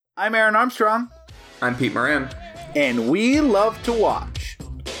I'm Aaron Armstrong. I'm Pete Moran. And we love to watch.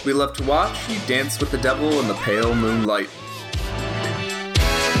 We love to watch you dance with the devil in the pale moonlight.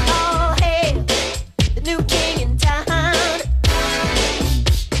 Oh, hey, the new king in town.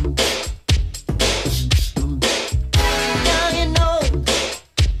 Young and old,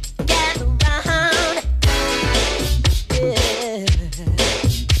 gather round. Yeah.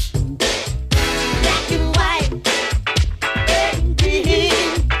 Black and white, red and green.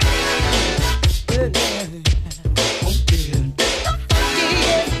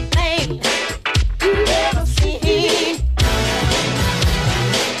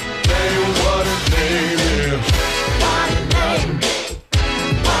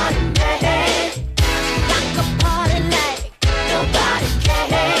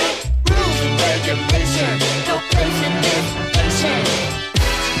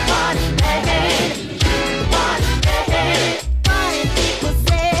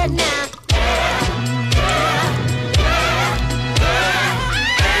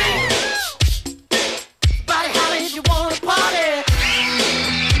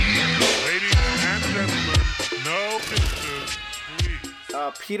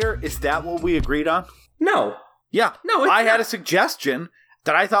 Peter, is that what we agreed on? No. Yeah. No, it's I had not. a suggestion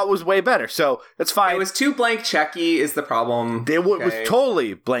that I thought was way better, so that's fine. It was too blank checky is the problem. It was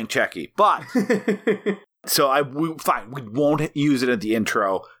totally blank checky, but so fine. We won't use it at the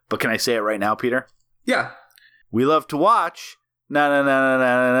intro, but can I say it right now, Peter? Yeah. We love to watch na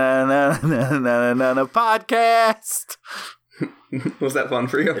podcast. Was that fun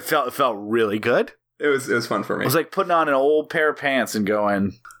for you? It felt really good. It was fun for me. It was like putting on an old pair of pants and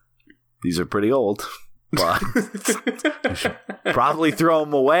going, these are pretty old, but I should probably throw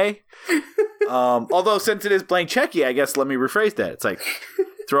them away. Although since it is blank checky, I guess let me rephrase that. It's like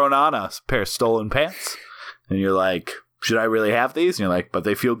throwing on a pair of stolen pants, and you're like, should I really have these? And you're like, but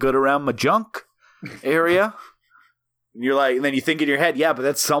they feel good around my junk area. And you're like, and then you think in your head, yeah, but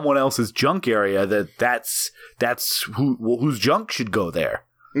that's someone else's junk area. That's whose junk should go there.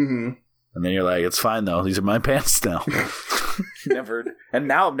 Mm-hmm. And then you're like, it's fine though. These are my pants now. And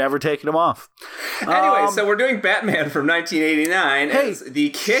now I'm never taking them off. Anyway, so we're doing Batman from 1989 as the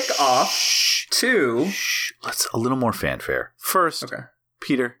kickoff to. Let's a little more fanfare first. Okay,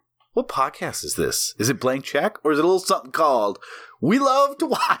 Peter, what podcast is this? Is it Blank Check or is it a little something called We Love to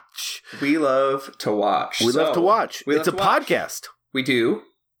Watch? We love to watch. We love to watch. It's a podcast. We do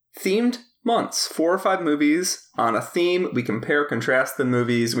themed months, 4 or 5 movies on a theme. We compare, contrast the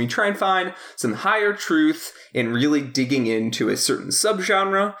movies. We try and find some higher truth in really digging into a certain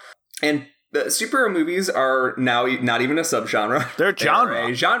subgenre. And superhero movies are now not even a subgenre. They're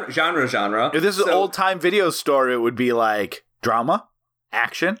genre. A genre. If this is an old-time video store, it would be like drama,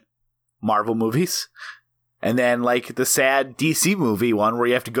 action, Marvel movies, and then like the sad DC movie one where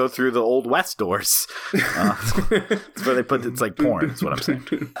you have to go through the Old West doors. That's where they put it's like porn, is what I'm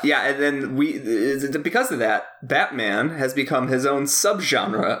saying. Yeah, and then because of that, Batman has become his own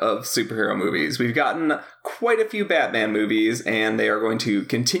subgenre of superhero movies. We've gotten quite a few Batman movies, and they are going to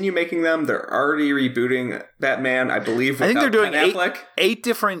continue making them. They're already rebooting Batman, I believe. I think they're doing Ben eight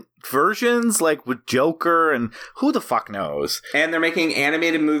different versions, like with Joker, and who the fuck knows. And they're making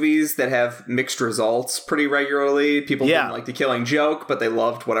animated movies that have mixed results pretty regularly. People didn't like The Killing Joke, but they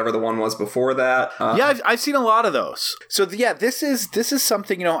loved whatever the one was before that. I've seen a lot of those. So yeah, this is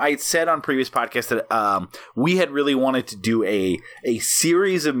something, I had said on previous podcasts that we had really wanted to do a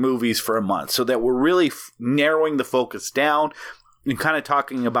series of movies for a month, so that we're really narrowing the focus down and kind of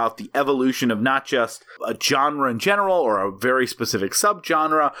talking about the evolution of not just a genre in general or a very specific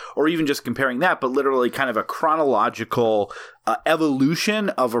subgenre or even just comparing that, but literally kind of a chronological evolution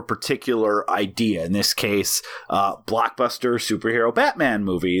of a particular idea. In this case, blockbuster superhero Batman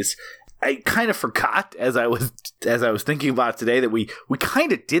movies. I kind of forgot as I was thinking about it today that we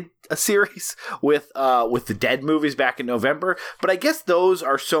kind of did a series with the Dead movies back in November, but I guess those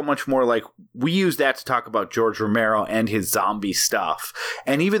are so much more like we use that to talk about George Romero and his zombie stuff.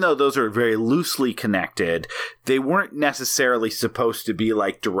 And even though those are very loosely connected, they weren't necessarily supposed to be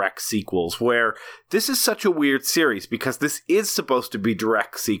like direct sequels, where this is such a weird series because this is supposed to be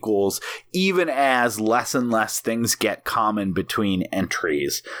direct sequels even as less and less things get common between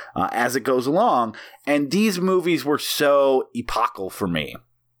entries as it goes along. And these movies were so epochal for me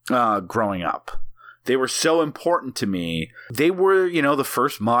growing up. They were so important to me. They were, the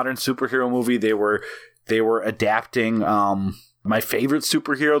first modern superhero movie. They were adapting my favorite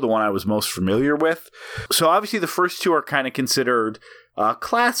superhero, the one I was most familiar with. So obviously the first two are kind of considered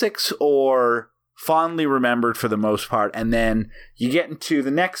classics or fondly remembered for the most part, and then you get into the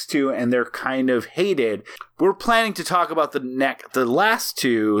next two and they're kind of hated. We're planning to talk about the last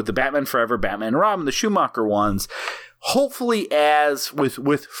two, the Batman Forever, Batman and Robin, the Schumacher ones, hopefully as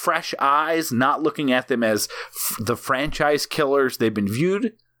with fresh eyes, not looking at them as the franchise killers they've been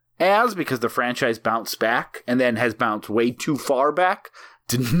viewed as, because the franchise bounced back and then has bounced way too far back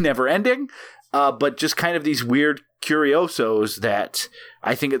to never ending, but just kind of these weird curiosos that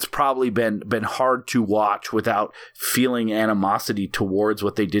I think it's probably been hard to watch without feeling animosity towards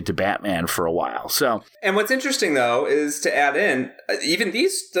what they did to Batman for a while. So, and what's interesting though is to add in, even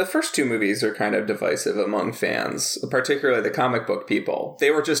the first two movies are kind of divisive among fans, particularly the comic book people. They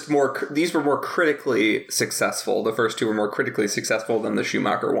were just these were more critically successful. The first two were more critically successful than the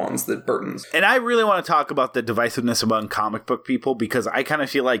Schumacher ones, the Burton's. And I really want to talk about the divisiveness among comic book people, because I kind of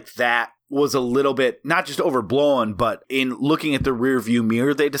feel like that was a little bit not just overblown, but in looking at the rear view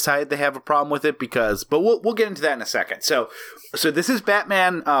mirror, they decided they have a problem with it but we'll get into that in a second. So this is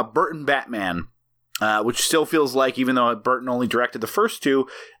Batman, Burton Batman, which still feels like, even though Burton only directed the first two,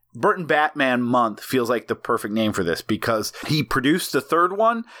 Burton Batman Month feels like the perfect name for this, because he produced the third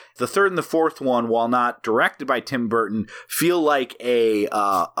one. The third and the fourth one, while not directed by Tim Burton, feel like a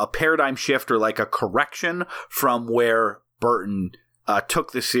paradigm shift or like a correction from where Burton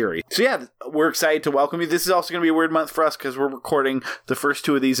took the series. So yeah, we're excited to welcome you. This is also going to be a weird month for us because we're recording the first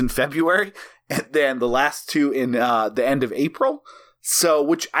two of these in February and then the last two in the end of April. So,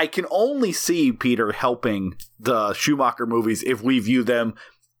 which I can only see, Peter, helping the Schumacher movies if we view them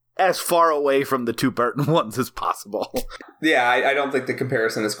as far away from the two Burton ones as possible. Yeah, I don't think the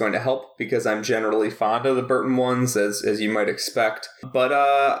comparison is going to help, because I'm generally fond of the Burton ones, as you might expect. But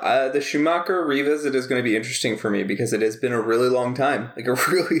the Schumacher revisit is going to be interesting for me, because it has been a really long time. Like a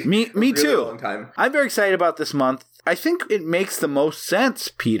really, me really too. long time. I'm very excited about this month. I think it makes the most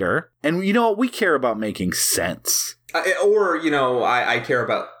sense, Peter. And you know what? We care about making sense. I care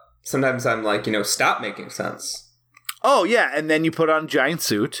about, sometimes I'm like, stop making sense. Oh, yeah. And then you put on a giant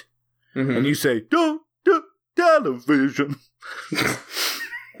suit and you say, television.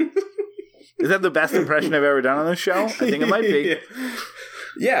 Is that the best impression I've ever done on this show? I think it might be.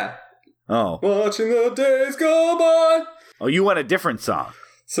 Yeah. Oh. Watching the days go by. Oh, you want a different song.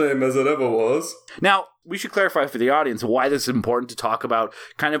 Same as it ever was. Now, we should clarify for the audience why this is important to talk about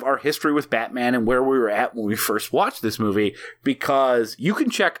kind of our history with Batman and where we were at when we first watched this movie, because you can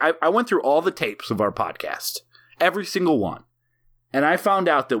check. I went through all the tapes of our podcast, every single one, and I found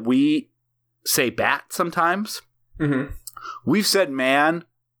out that we say bat sometimes. Mm-hmm. We've said man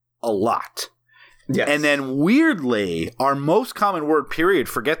a lot. Yes. And then weirdly, our most common word, period,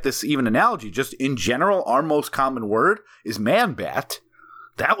 forget this even analogy, just in general, our most common word is man bat.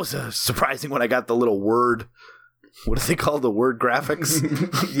 That was surprising when I got the little word. What do they call the word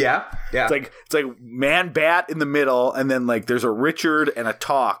graphics? Yeah. It's like man bat in the middle, and then like there's a Richard and a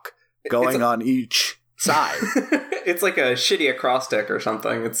talk going on each side. It's like a shitty acrostic or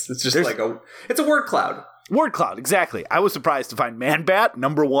something. It's just it's a word cloud. Word cloud, exactly. I was surprised to find man bat,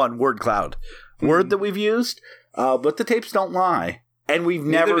 number one word cloud word that we've used, but the tapes don't lie, and we've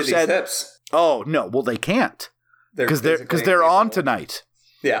never said. Tips. Oh no, well they can't because they're on tonight.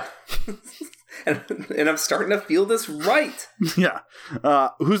 Yeah. and I'm starting to feel this right. Yeah.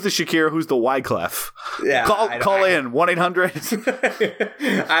 Who's the Shakira? Who's the Wyclef? Yeah. Call in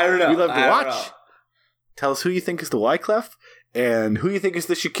 1-800. I don't know. We love to watch. Tell us who you think is the Wyclef and who you think is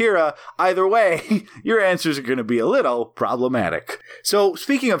the Shakira. Either way, your answers are going to be a little problematic. So,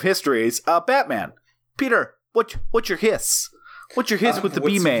 speaking of histories, Batman. Peter, what's your hiss? What's your hiss with the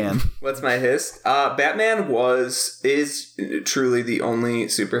B-Man? What's my hiss? Batman is truly the only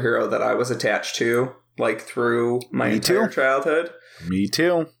superhero that I was attached to, like, through my entire childhood. Me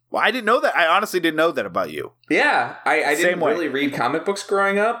too. Well, I didn't know that. I honestly didn't know that about you. Yeah, I didn't really read comic books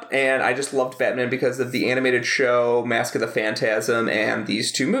growing up, and I just loved Batman because of the animated show, Mask of the Phantasm, and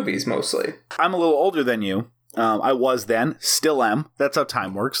these two movies, mostly. I'm a little older than you. I was then, still am. That's how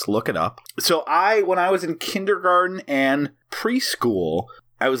time works. Look it up. So when I was in kindergarten and preschool,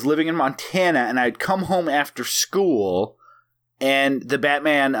 I was living in Montana, and I'd come home after school, and the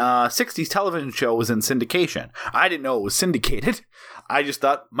Batman 60s television show was in syndication. I didn't know it was syndicated. I just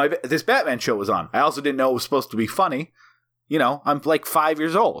thought this Batman show was on. I also didn't know it was supposed to be funny. I'm like 5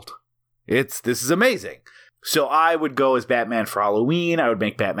 years old. This is amazing. So I would go as Batman for Halloween. I would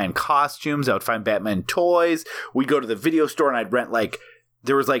make Batman costumes. I would find Batman toys. We'd go to the video store and I'd rent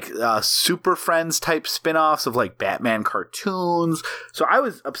there was Super Friends type spin-offs of like Batman cartoons. So I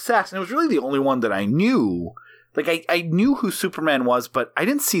was obsessed, and it was really the only one that I knew. Like I knew who Superman was, but I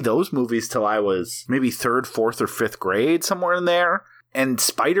didn't see those movies till I was maybe 3rd, 4th, or 5th grade, somewhere in there. And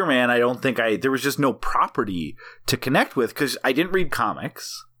Spider-Man, I don't think there was just no property to connect with because I didn't read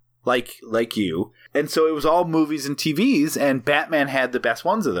comics like you. And so it was all movies and TVs, and Batman had the best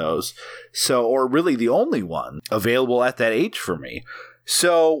ones of those. So, or really the only one available at that age for me.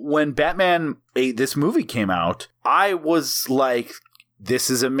 So when Batman, this movie came out, I was like, this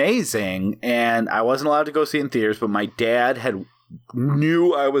is amazing. And I wasn't allowed to go see it in theaters, but my dad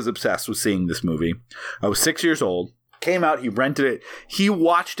knew I was obsessed with seeing this movie. I was 6 years old. Came out, he rented it. He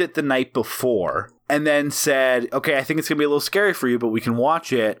watched it the night before and then said, okay, I think it's going to be a little scary for you, but we can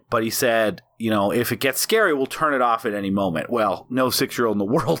watch it. But he said, if it gets scary, we'll turn it off at any moment. Well, no 6-year-old in the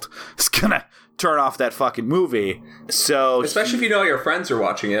world is going to turn off that fucking movie. So, especially if you know your friends are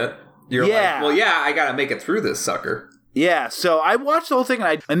watching it. You're like, well, yeah, I got to make it through this sucker. Yeah, so I watched the whole thing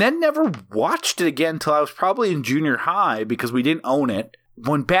and then never watched it again until I was probably in junior high because we didn't own it.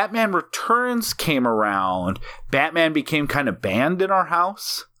 When Batman Returns came around, Batman became kind of banned in our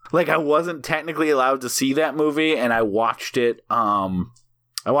house. Like, I wasn't technically allowed to see that movie, and I watched it. I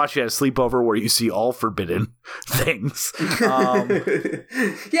watched it at a sleepover where you see all forbidden things.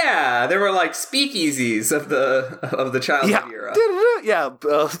 Yeah, there were like speakeasies of the childhood era. Yeah,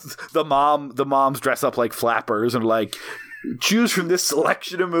 the moms dress up like flappers and like, choose from this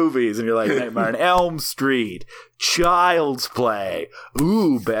selection of movies, and you're like, Nightmare on Elm Street, Child's Play,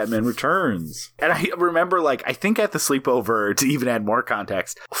 ooh, Batman Returns. And I remember, like, I think at the sleepover, to even add more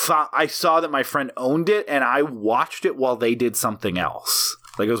context, I saw that my friend owned it, and I watched it while they did something else.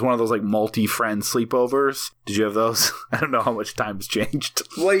 Like, it was one of those, like, multi-friend sleepovers. Did you have those? I don't know how much time's changed.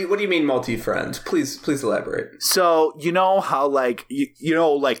 What do you mean multi-friend? Please elaborate. So, you know how, like,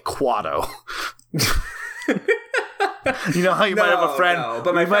 like Quado. You know how you might have a friend,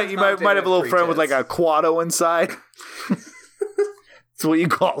 but you might have a little friend with like a Quado inside. That's what you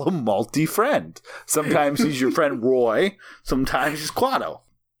call a multi-friend. Sometimes he's your friend Roy. Sometimes he's Quado.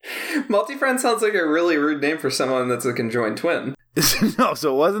 Multi-friend sounds like a really rude name for someone that's a conjoined twin. No,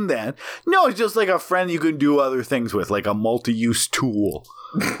 so it wasn't that. No, it's just like a friend you can do other things with, like a multi-use tool.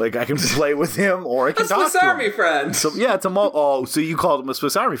 Like, I can play with him, or I can talk to him. A Swiss Army friend. So, yeah, it's so you called him a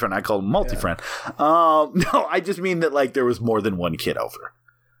Swiss Army friend. I called him a multi-friend. Yeah. No, I just mean that, like, there was more than one kid over.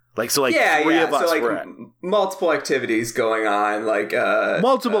 Like, so, like, three of us were at. Multiple activities going on, like...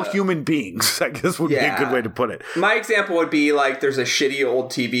 multiple human beings, I guess would be a good way to put it. My example would be, like, there's a shitty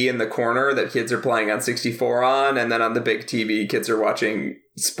old TV in the corner that kids are playing on 64 on, and then on the big TV, kids are watching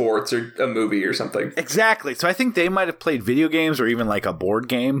sports or a movie or something. Exactly. So I think they might have played video games or even, like, a board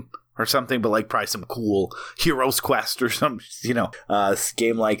game or something, but like probably some cool Heroes Quest or some,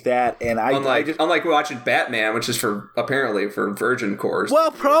 game like that. And unlike watching Batman, which is apparently for virgin cores.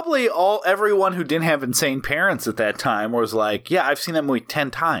 Well, probably everyone who didn't have insane parents at that time was like, yeah, I've seen that movie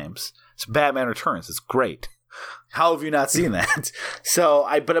 10 times. It's Batman Returns. It's great. How have you not seen that?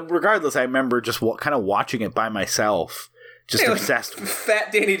 But regardless, I remember just kind of watching it by myself. Just obsessed with.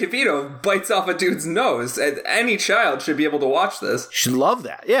 Fat Danny DeVito bites off a dude's nose. Any child should be able to watch this. Should love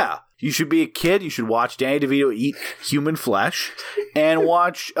that. Yeah. You should be a kid. You should watch Danny DeVito eat human flesh and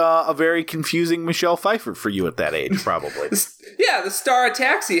watch a very confusing Michelle Pfeiffer for you at that age, probably. Yeah, the star of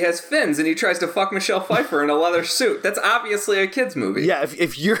Taxi has fins and he tries to fuck Michelle Pfeiffer in a leather suit. That's obviously a kid's movie. Yeah,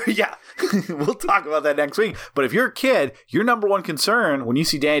 if you're... Yeah, we'll talk about that next week. But if you're a kid, your number one concern when you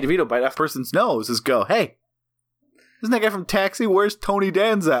see Danny DeVito bite off a person's nose is go, hey, isn't that guy from Taxi? Where's Tony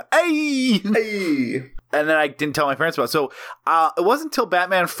Danza? Hey! And then I didn't tell my parents about it. So it wasn't until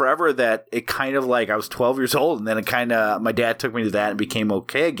Batman Forever that it kind of like, I was 12 years old, and then it kind of, my dad took me to that and became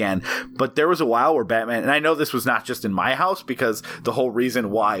okay again. But there was a while where Batman, and I know this was not just in my house, because the whole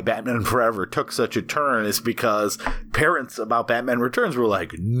reason why Batman Forever took such a turn is because parents about Batman Returns were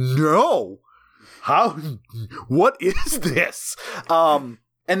like, no! What is this?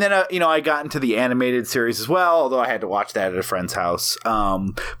 And then, I got into the animated series as well, although I had to watch that at a friend's house.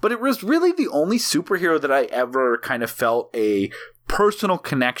 But it was really the only superhero that I ever kind of felt a personal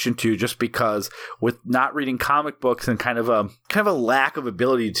connection to, just because with not reading comic books and kind of a lack of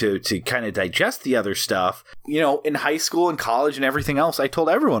ability to kind of digest the other stuff, in high school and college and everything else, I told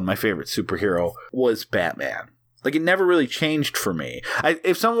everyone my favorite superhero was Batman. Like, it never really changed for me.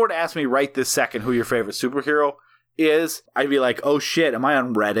 If someone were to ask me right this second who your favorite superhero is, I'd be like, oh shit, am I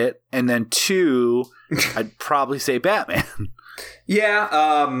on Reddit? And then 2, I'd probably say Batman. Yeah,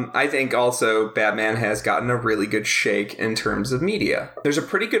 I think also Batman has gotten a really good shake in terms of media. There's a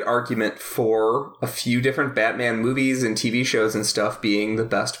pretty good argument for a few different Batman movies and TV shows and stuff being the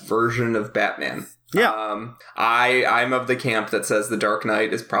best version of Batman. Yeah. I'm of the camp that says The Dark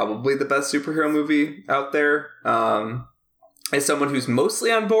Knight is probably the best superhero movie out there. As someone who's mostly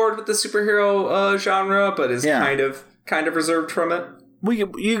on board with the superhero genre, but is kind of reserved from it. You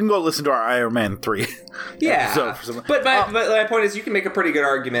can go listen to our Iron Man 3 Yeah, episode for some- but my point is, you can make a pretty good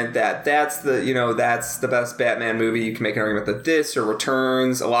argument that that's the best Batman movie. You can make an argument that this or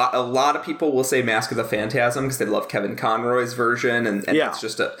Returns. A lot of people will say Mask of the Phantasm because they love Kevin Conroy's version, and that's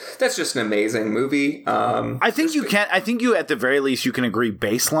just an amazing movie. I think you at the very least you can agree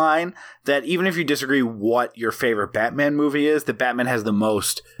baseline that even if you disagree what your favorite Batman movie is, that Batman has the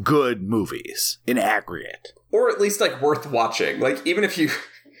most good movies in aggregate. Or at least like worth watching. Like even if you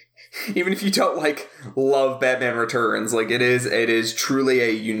don't like love Batman Returns, like it is truly a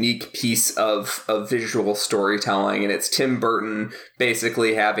unique piece of visual storytelling, and it's Tim Burton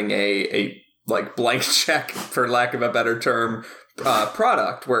basically having a like blank check, for lack of a better term,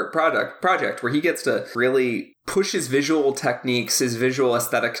 project where he gets to really push his visual techniques, his visual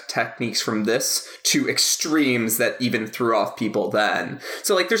aesthetic techniques from this to extremes that even threw off people then.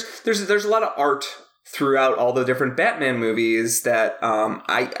 So like there's a lot of art throughout all the different Batman movies that I'm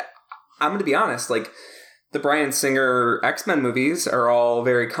going to be honest, like the Bryan Singer X-Men movies are all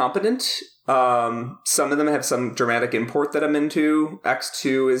very competent. Some of them have some dramatic import that I'm into.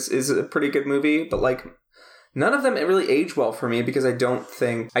 X2 is a pretty good movie, but like none of them really age well for me because I don't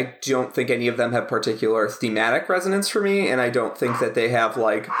think any of them have particular thematic resonance for me, and I don't think that they have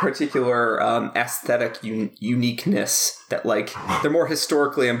like particular aesthetic uniqueness that like they're more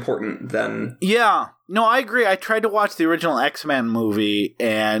historically important than. Yeah, no, I agree. I tried to watch the original X-Men movie,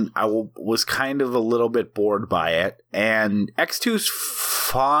 and I was kind of a little bit bored by it. And X2's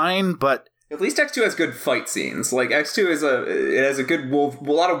fine, but at least X2 has good fight scenes. Like X2 has a good a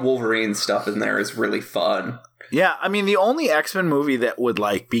lot of Wolverine stuff in there. Is really fun. Yeah, I mean the only X-Men movie that would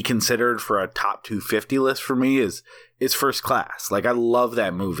like be considered for a top 250 list for me is First Class. Like I love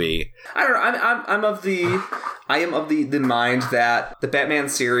that movie. I don't know. I am of the mind that the Batman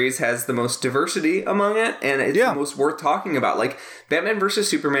series has the most diversity among it, and it's the most worth talking about. Like Batman vs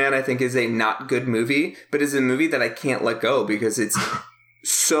Superman, I think is a not good movie, but is a movie that I can't let go because it's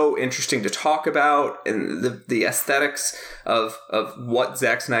so interesting to talk about, and the aesthetics of what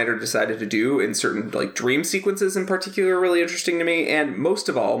Zack Snyder decided to do in certain like dream sequences in particular are really interesting to me. And most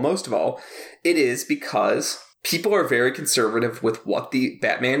of all, it is because people are very conservative with what the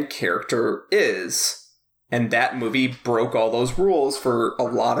Batman character is. And that movie broke all those rules for a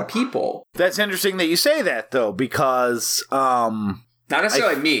lot of people. That's interesting that you say that, though, because not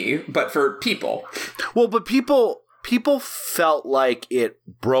necessarily me, but for people. Well, but people felt like it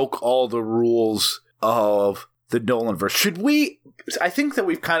broke all the rules of the Nolanverse. I think that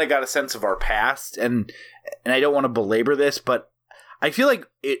we've kind of got a sense of our past, and I don't want to belabor this, but I feel like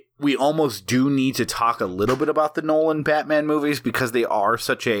we almost do need to talk a little bit about the Nolan Batman movies because they are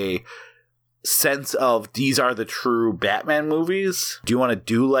such a sense of these are the true Batman movies. Do you want to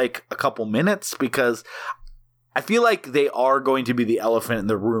do like a couple minutes? Because I feel like they are going to be the elephant in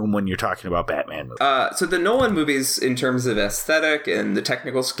the room when you're talking about Batman movies. So the Nolan movies, in terms of aesthetic and the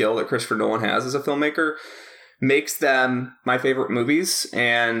technical skill that Christopher Nolan has as a filmmaker, makes them my favorite movies.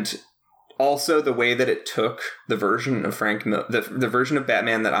 And also the way that it took the version of the version of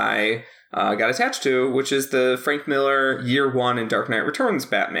Batman that I got attached to, which is the Frank Miller Year One and Dark Knight Returns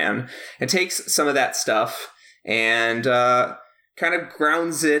Batman. It takes some of that stuff and kind of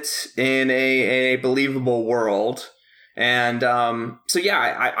grounds it in a believable world. And so yeah,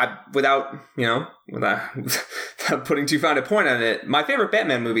 I without putting too fine a point on it, my favorite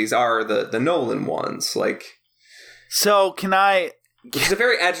Batman movies are the Nolan ones. Like, so can I? It's a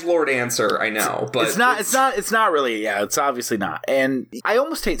very edgelord answer, I know, but it's not really. Yeah, it's obviously not. And I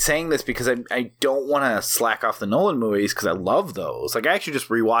almost hate saying this because I don't want to slack off the Nolan movies because I love those. Like I actually just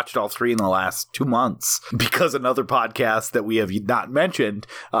rewatched all three in the last 2 months because another podcast that we have not mentioned,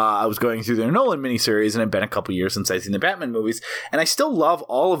 I was going through their Nolan miniseries, and it's been a couple years since I've seen the Batman movies, and I still love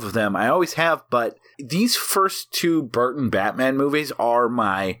all of them. I always have, but these first two Burton Batman movies are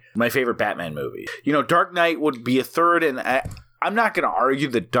my favorite Batman movie. You know, Dark Knight would be a third, and I'm not going to argue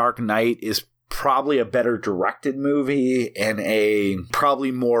that Dark Knight is probably a better directed movie and a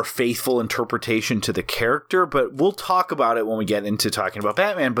probably more faithful interpretation to the character, but we'll talk about it when we get into talking about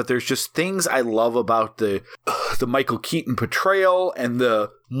Batman. But there's just things I love about the Michael Keaton portrayal and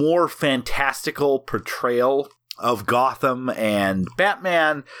the more fantastical portrayal of Gotham and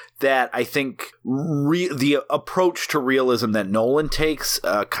Batman that I think the approach to realism that Nolan takes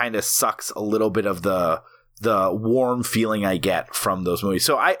kind of sucks a little bit of the warm feeling I get from those movies.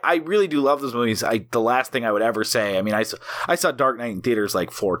 So I really do love those movies. The last thing I would ever say, I mean, I saw Dark Knight in theaters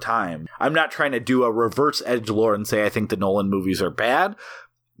like 4 times. I'm not trying to do a reverse edgelord and say I think the Nolan movies are bad.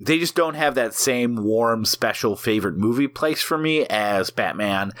 they just don't have that same warm, special favorite movie place for me as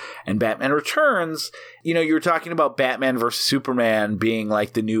Batman and Batman Returns. You know, you were talking about Batman versus Superman being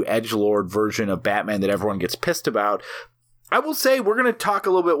like the new edgelord version of Batman that everyone gets pissed about. I will say we're going to talk a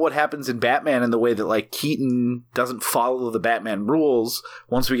little bit what happens in Batman and the way that like Keaton doesn't follow the Batman rules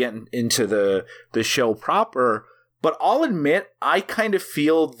once we get into the show proper. But I'll admit, I kind of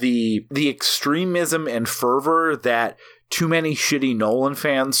feel the extremism and fervor that too many shitty Nolan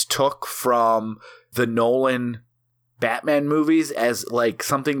fans took from the Nolan Batman movies as like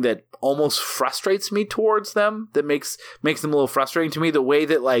something that almost frustrates me towards them, that makes them a little frustrating to me, the way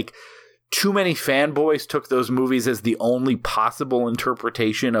that like too many fanboys took those movies as the only possible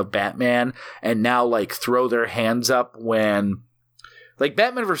interpretation of Batman and now like throw their hands up when like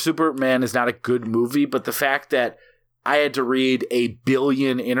Batman vs. Superman is not a good movie, but the fact that I had to read 1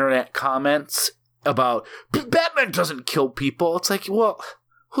 billion internet comments about Batman doesn't kill people. It's like, well,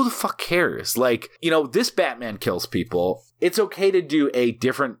 who the fuck cares? Like, you know, this Batman kills people. It's okay to do a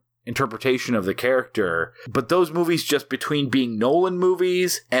different interpretation of the character, but those movies, just between being Nolan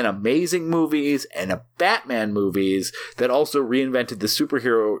movies and amazing movies and Batman movies that also reinvented the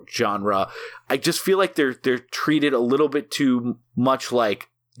superhero genre, I just feel like they're treated a little bit too much like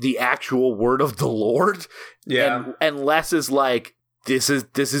the actual word of the Lord. Yeah. And less is like, this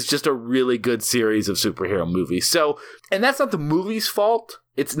is just a really good series of superhero movies. So, and that's not the movie's fault.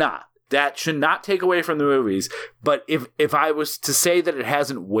 It's not. That should not take away from the movies. But if I was to say that it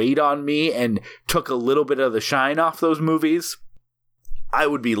hasn't weighed on me and took a little bit of the shine off those movies, I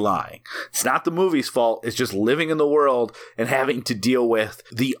would be lying. It's not the movie's fault. It's just living in the world and having to deal with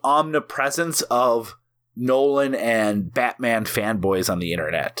the omnipresence of Nolan and Batman fanboys on the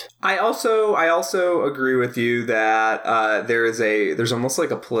internet. I also agree with you that there's almost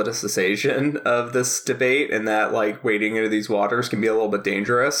like a politicization of this debate, and that like wading into these waters can be a little bit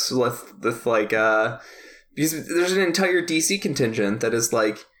dangerous with like because there's an entire DC contingent that is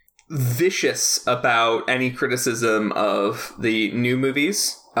like vicious about any criticism of the new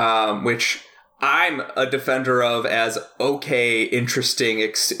movies, which I'm a defender of as okay, interesting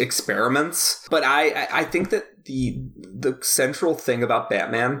experiments. But I think that the central thing about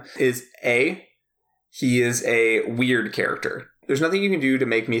Batman is he is a weird character. There's nothing you can do to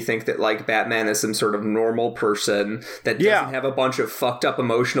make me think that like Batman is some sort of normal person that doesn't have a bunch of fucked up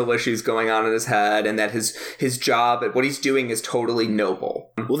emotional issues going on in his head, and that his job, what he's doing, is totally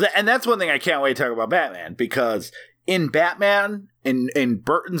noble. Well, and that's one thing I can't wait to talk about Batman, because in Batman, in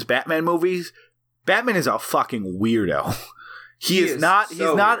Burton's Batman movies, Batman is a fucking weirdo. He's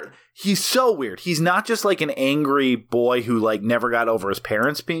so weird. He's not just like an angry boy who like never got over his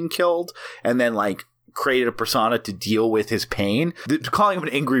parents being killed and then like created a persona to deal with his pain. Calling him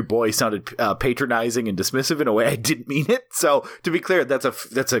an angry boy sounded patronizing and dismissive in a way I didn't mean it. So to be clear,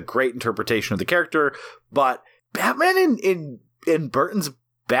 that's a great interpretation of the character. But Batman in Burton's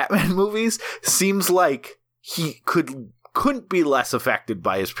Batman movies seems like he couldn't be less affected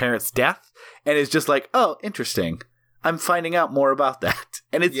by his parents' death. And it's just like, oh, interesting. I'm finding out more about that.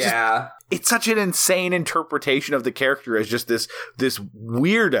 And it's it's such an insane interpretation of the character as just this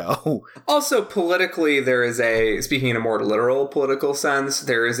weirdo. Also, politically, there is speaking in a more literal political sense,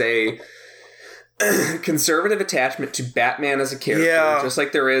 there is a conservative attachment to Batman as a character, just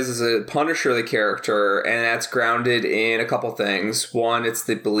like there is as a Punisher the character, and that's grounded in a couple things. One, it's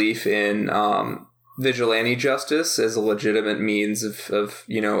the belief in vigilante justice as a legitimate means of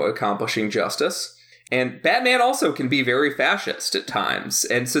accomplishing justice. And Batman also can be very fascist at times.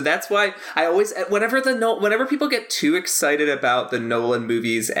 And so that's why I always, whenever people get too excited about the Nolan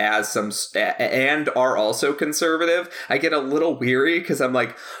movies and are also conservative, I get a little weary, because I'm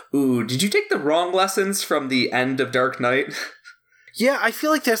like, ooh, did you take the wrong lessons from the end of Dark Knight? Yeah, I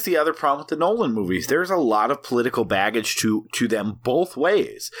feel like that's the other problem with the Nolan movies. There's a lot of political baggage to them both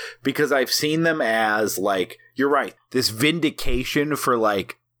ways, because I've seen them as, like, you're right, this vindication for,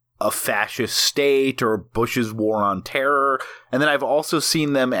 like, a fascist state or Bush's war on terror. And then I've also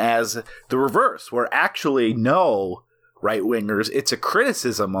seen them as the reverse, where actually, no, right-wingers, it's a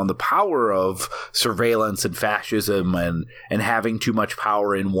criticism on the power of surveillance and fascism and having too much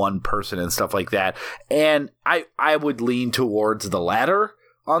power in one person and stuff like that. And I would lean towards the latter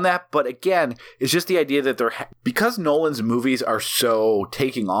on that. But again, it's just the idea that because Nolan's movies are so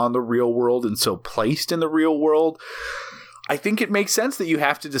taking on the real world and so placed in the real world, I think it makes sense that you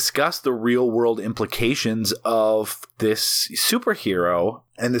have to discuss the real world implications of this superhero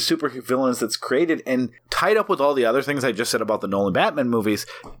and the super villains that's created, and tied up with all the other things I just said about the Nolan Batman movies.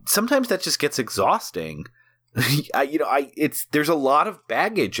 Sometimes that just gets exhausting. There's a lot of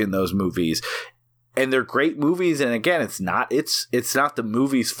baggage in those movies. and they're great movies. And again, it's not the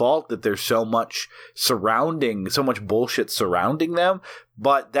movie's fault that there's so much bullshit surrounding them.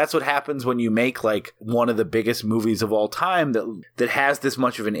 But that's what happens when you make like one of the biggest movies of all time that has this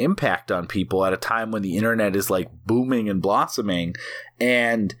much of an impact on people at a time when the internet is like booming and blossoming.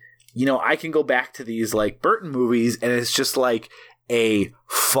 And, you know, I can go back to these like Burton movies and it's just like a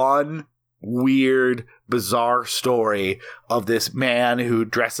fun, weird, bizarre story of this man who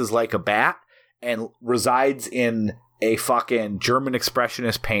dresses like a bat and resides in a fucking German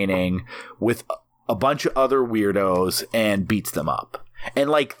expressionist painting with a bunch of other weirdos and beats them up.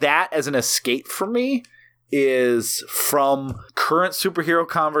 And like that as an escape for me is from current superhero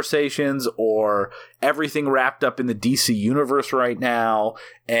conversations or everything wrapped up in the DC universe right now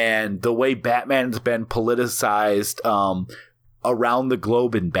and the way Batman's been politicized around the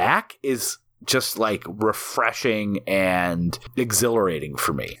globe and back is just like refreshing and exhilarating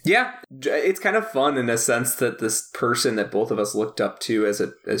for me. Yeah, it's kind of fun in a sense that this person that both of us looked up to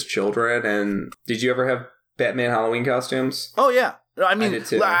as children. And did you ever have Batman Halloween costumes? Oh yeah. I mean, I did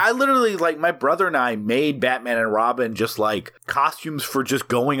too. I literally, like, my brother and I made Batman and Robin just, like, costumes for just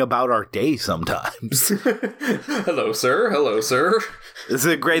going about our day sometimes. Hello, sir. Hello, sir. This is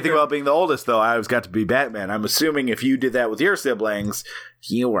a great thing about being the oldest, though. I always got to be Batman. I'm assuming if you did that with your siblings,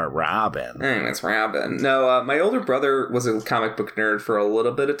 you were Robin. That's Robin. No, my older brother was a comic book nerd for a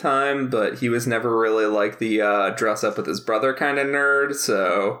little bit of time, but he was never really, like, the dress up with his brother kind of nerd,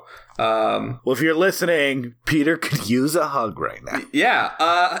 so... well, if you're listening, Peter could use a hug right now. Yeah,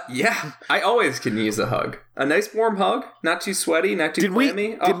 I always can use a hug. A nice warm hug, not too sweaty, not too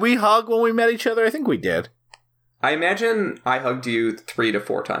clammy. Did we hug when we met each other? I think we did. I imagine I hugged you 3 to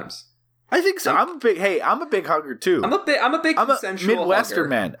 4 times. I think so. I'm a big hugger too. I'm a big consensual Midwestern hugger.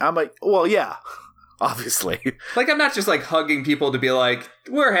 Man. I'm like, well, yeah. Obviously. Like, I'm not just, like, hugging people to be like,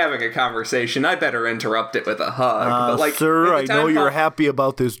 we're having a conversation, I better interrupt it with a hug. But, like, sir, I know you're happy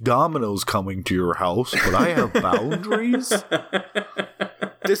about this Domino's coming to your house, but I have boundaries.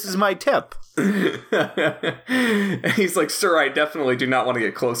 This is my tip. He's like, sir, I definitely do not want to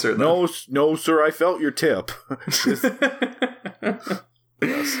get closer. No, sir, I felt your tip.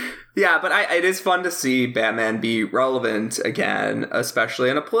 Yes. Yeah, but it is fun to see Batman be relevant again, especially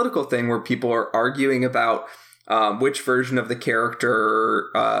in a political thing where people are arguing about which version of the character,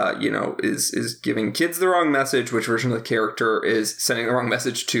 is giving kids the wrong message, which version of the character is sending the wrong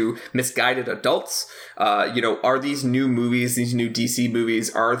message to misguided adults. Are these new movies, these new DC movies,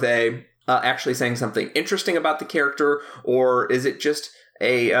 are they actually saying something interesting about the character, or is it just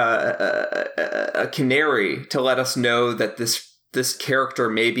a canary to let us know that this character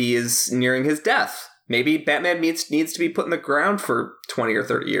maybe is nearing his death? Maybe Batman needs to be put in the ground for 20 or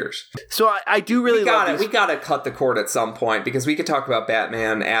 30 years. So I do really we gotta cut the cord at some point, because we could talk about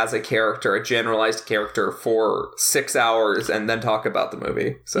Batman as a character, a generalized character, for 6 hours and then talk about the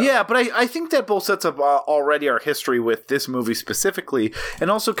movie. So. Yeah, but I think that both sets up already our history with this movie specifically,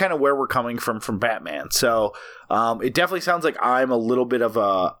 and also kind of where we're coming from Batman. So it definitely sounds like I'm a little bit of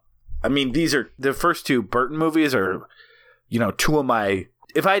a... I mean, these are... The first 2 Burton movies are... 2 of my...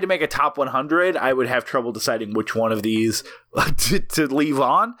 If I had to make a top 100, I would have trouble deciding which one of these to leave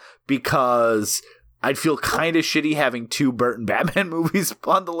on, because I'd feel kind of shitty having 2 Burton Batman movies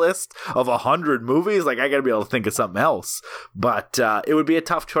on the list of 100 movies. Like, I got to be able to think of something else. But it would be a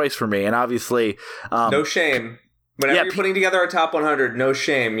tough choice for me. And obviously... no shame. Whenever you're putting together a top 100, no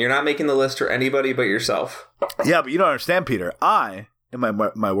shame. You're not making the list for anybody but yourself. Yeah, but you don't understand, Peter. I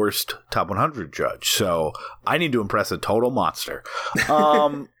am my worst top 100 judge, so I need to impress a total monster.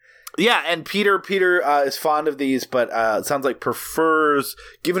 Yeah, and Peter is fond of these, but it sounds like prefers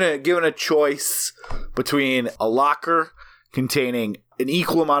given a choice between a locker containing an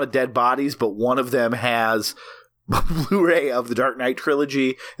equal amount of dead bodies, but one of them has a Blu-ray of the Dark Knight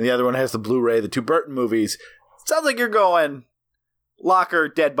trilogy, and the other one has the Blu-ray of the 2 Burton movies. Sounds like you're going locker,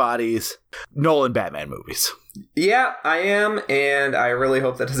 dead bodies, Nolan Batman movies. Yeah, I am, and I really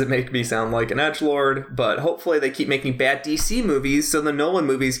hope that doesn't make me sound like an edgelord, but hopefully they keep making bad DC movies so the Nolan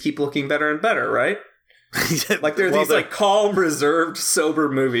movies keep looking better and better, right? Like, they're like calm, reserved, sober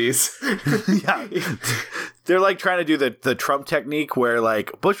movies. Yeah. They're like trying to do the Trump technique where,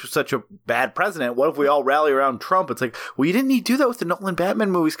 like, Bush was such a bad president. What if we all rally around Trump? It's like, well, you didn't need to do that with the Nolan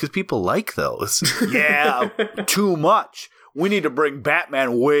Batman movies because people like those. Yeah, too much. We need to bring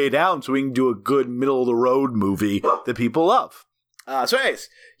Batman way down so we can do a good middle-of-the-road movie that people love. So anyways,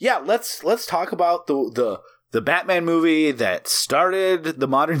 yeah, let's talk about the Batman movie that started the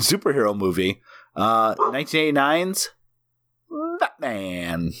modern superhero movie, 1989's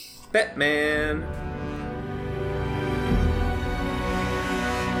Batman.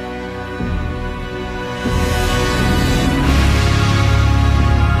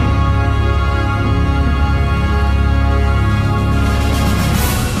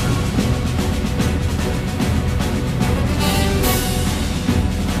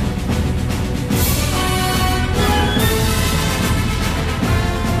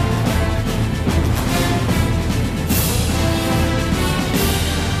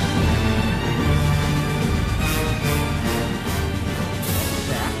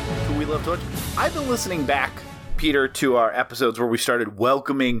 so much. I've been listening back, Peter, to our episodes where we started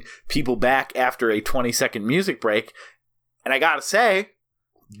welcoming people back after a 20-second music break, and I gotta say,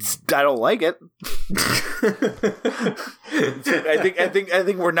 I don't like it. I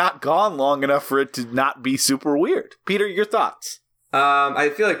think we're not gone long enough for it to not be super weird. Peter, your thoughts? I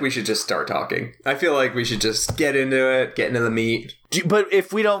feel like we should just start talking. I feel like we should just get into it, get into the meat. But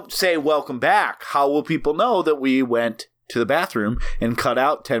if we don't say welcome back, how will people know that we went to the bathroom and cut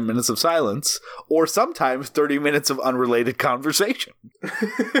out 10 minutes of silence or sometimes 30 minutes of unrelated conversation?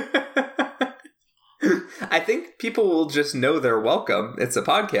 I think people will just know they're welcome. It's a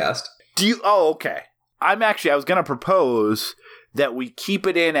podcast. Oh, okay. I was going to propose that we keep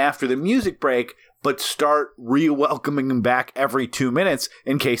it in after the music break, but start re-welcoming them back every 2 minutes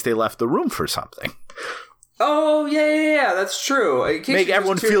in case they left the room for something. Oh, yeah, that's true. Make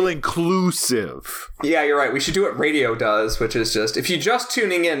everyone feel inclusive. Yeah, you're right. We should do what radio does, which is just, if you're just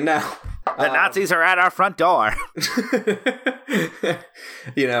tuning in now... The Nazis are at our front door.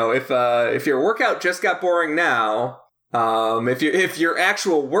 You know, if your workout just got boring now, if your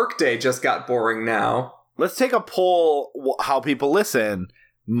actual workday just got boring now... Let's take a poll how people listen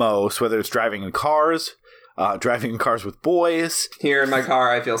most, whether it's driving in cars with boys. Here in my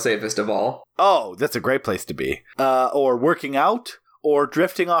car, I feel safest of all. Oh, that's a great place to be. Or working out, or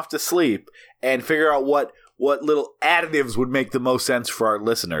drifting off to sleep, and figure out what little additives would make the most sense for our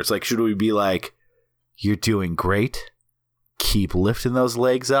listeners. Like, should we be like, you're doing great, keep lifting those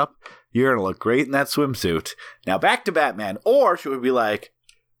legs up, you're gonna look great in that swimsuit. Now back to Batman. Or should we be like,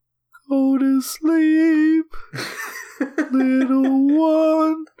 go to sleep, little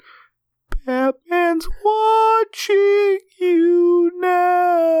one, Batman's watching you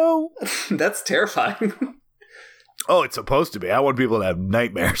now. That's terrifying. Oh, it's supposed to be. I want people to have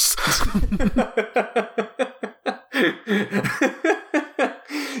nightmares.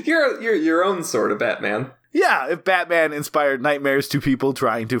 You're your own sort of Batman. Yeah, if Batman inspired nightmares to people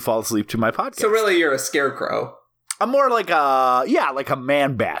trying to fall asleep to my podcast. So really, you're a scarecrow. I'm more like a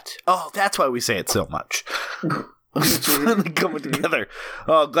man bat. Oh, that's why we say it so much. It's finally coming together.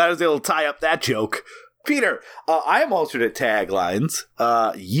 Oh, glad I was able to tie up that joke. Peter, I am alternate taglines.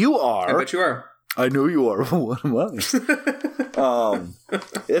 You are. I bet you are. I know you are. What am I?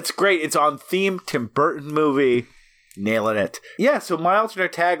 It's great. It's on theme. Tim Burton movie. Nailing it. Yeah, so my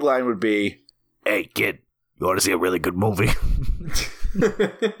alternate tagline would be, hey, kid, you want to see a really good movie?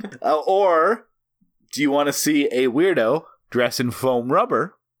 Or, do you want to see a weirdo dress in foam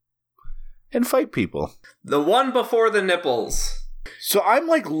rubber and fight people? The one before the nipples. So I'm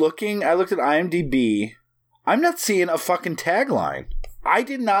like I looked at IMDb. I'm not seeing a fucking tagline. I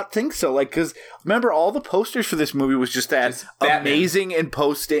did not think so. Like, because remember, all the posters for this movie was just that amazing and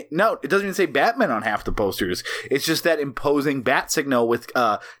posting. No, it doesn't even say Batman on half the posters. It's just that imposing bat signal with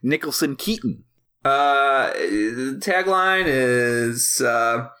Nicholson Keaton. The tagline is,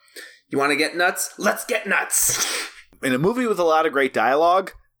 you want to get nuts? Let's get nuts. In a movie with a lot of great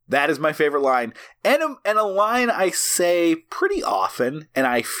dialogue, that is my favorite line. And a line I say pretty often, and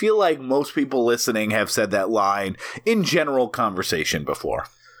I feel like most people listening have said that line in general conversation before.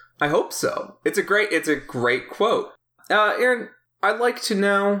 I hope so. It's a great quote. Aaron, I'd like to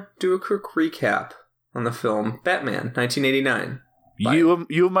now do a quick recap on the film Batman, 1989. You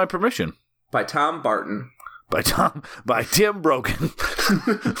have my permission. By Tom Barton. By Tim Broken.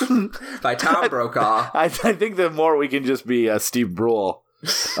 By Tom Brokaw. I think the more we can just be Steve Brule,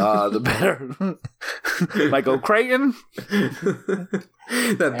 the better. Michael Creighton.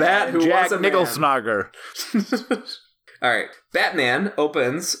 The Bat who Jack was a Nicholsnogger. All right. Batman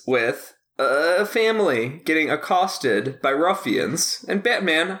opens with a family getting accosted by ruffians, and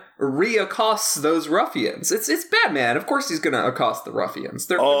Batman reaccosts those ruffians. It's Batman. Of course he's going to accost the ruffians.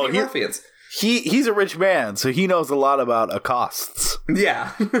 They're ruffians. He's a rich man, so he knows a lot about accosts.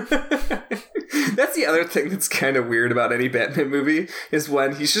 Yeah. That's the other thing that's kind of weird about any Batman movie, is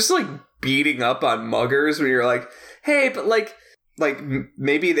when he's just like beating up on muggers when you're like, hey, but like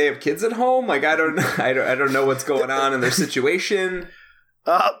maybe they have kids at home. Like, I don't know what's going on in their situation.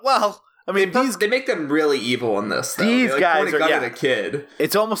 Well, I mean, they make them really evil in this, though. These guys are at a kid.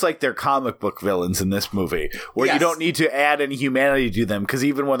 It's almost like they're comic book villains in this movie, where you don't need to add any humanity to them, because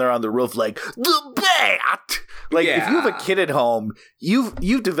even when they're on the roof, like, the Bat! Like, if you have a kid at home,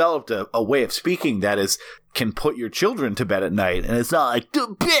 you've developed a way of speaking that can put your children to bed at night, and it's not like,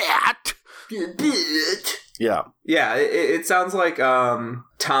 the Bat! The Bat! Yeah. Yeah, it sounds like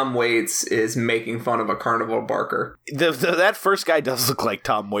Tom Waits is making fun of a carnival barker. That first guy does look like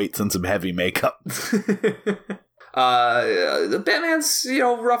Tom Waits in some heavy makeup. The Batman's,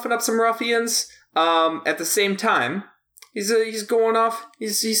 roughing up some ruffians. At the same time, He's going off.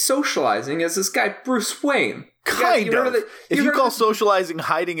 He's socializing as this guy Bruce Wayne. Kind of. If you call socializing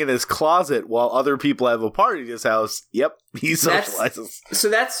hiding in his closet while other people have a party at his house, yep, he socializes. So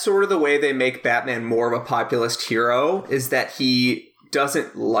that's sort of the way they make Batman more of a populist hero, is that he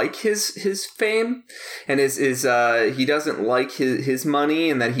doesn't like his fame, and he doesn't like his money,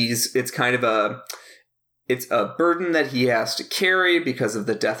 and that it's a burden that he has to carry because of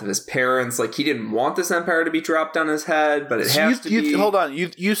the death of his parents. Like, he didn't want this empire to be dropped on his head, but it has to be. Hold on,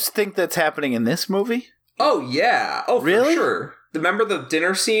 you think that's happening in this movie? Oh, yeah. Oh, really? For sure. Remember the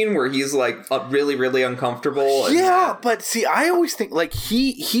dinner scene where he's, like, really, really uncomfortable? Yeah, but see, I always think, like,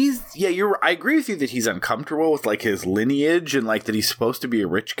 I agree with you that he's uncomfortable with, like, his lineage and, like, that he's supposed to be a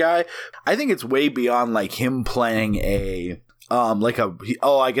rich guy. I think it's way beyond, like, him playing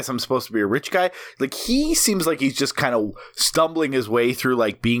I guess I'm supposed to be a rich guy. Like, he seems like he's just kind of stumbling his way through,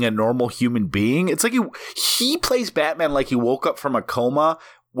 like, being a normal human being. It's like he plays Batman like he woke up from a coma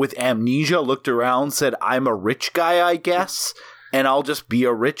with amnesia, looked around, said, I'm a rich guy, I guess, and I'll just be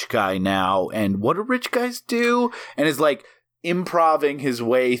a rich guy now. And what do rich guys do? And is, like, improvising his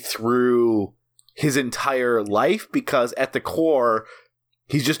way through his entire life, because at the core,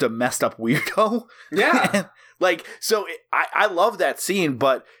 he's just a messed up weirdo. Yeah. Like, so I love that scene,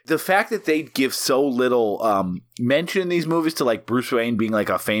 but the fact that they give so little mention in these movies to, like, Bruce Wayne being, like,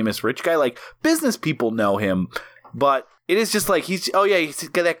 a famous rich guy, like, business people know him, but it is just like, he's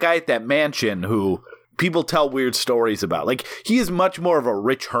that guy at that mansion who people tell weird stories about. Like, he is much more of a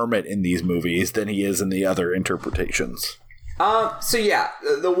rich hermit in these movies than he is in the other interpretations. So yeah,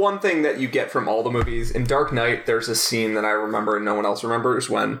 the one thing that you get from all the movies, in Dark Knight, there's a scene that I remember and no one else remembers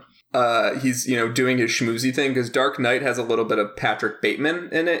when he's, doing his schmoozy thing, because Dark Knight has a little bit of Patrick Bateman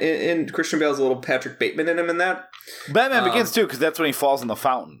in it, and Christian Bale's a little Patrick Bateman in him in that. Batman Begins too, because that's when he falls in the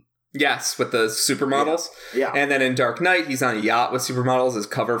fountain. Yes, with the supermodels. Yeah. And then in Dark Knight, he's on a yacht with supermodels as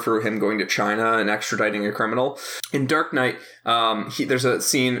cover for him going to China and extraditing a criminal. In Dark Knight, there's a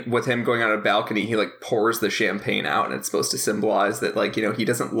scene with him going on a balcony. He, like, pours the champagne out, and it's supposed to symbolize that, like, he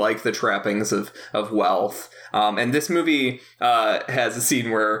doesn't like the trappings of wealth. And this movie has a scene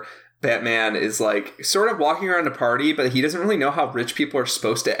where Batman is, like, sort of walking around a party, but he doesn't really know how rich people are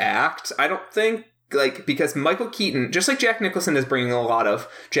supposed to act, I don't think. Like, because Michael Keaton, just like Jack Nicholson is bringing a lot of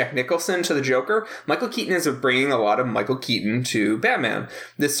Jack Nicholson to the Joker, Michael Keaton is bringing a lot of Michael Keaton to Batman.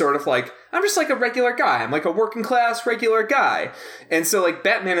 This sort of, like, I'm just like a regular guy. I'm like a working class regular guy. And so, like,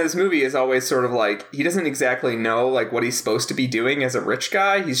 Batman in this movie is always sort of like, he doesn't exactly know, like, what he's supposed to be doing as a rich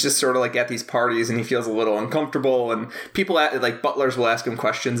guy. He's just sort of, like, at these parties and he feels a little uncomfortable, and people like butlers will ask him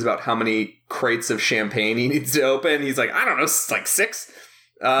questions about how many crates of champagne he needs to open. He's like, I don't know, like 6.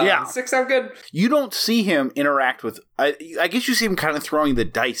 6 sound good. You don't see him interact with. I guess you see him kind of throwing the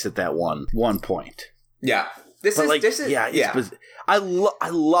dice at that one point. Yeah, I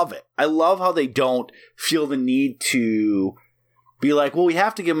love it. I love how they don't feel the need to be like, well, we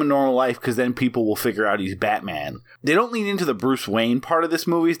have to give him a normal life because then people will figure out he's Batman. They don't lean into the Bruce Wayne part of this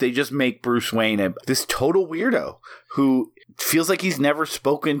movie. They just make Bruce Wayne this total weirdo who feels like he's never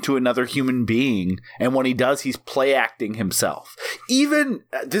spoken to another human being, and when he does, he's play acting himself. Even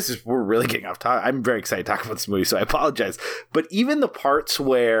we're really getting off topic. I'm very excited to talk about this movie, so I apologize. But even the parts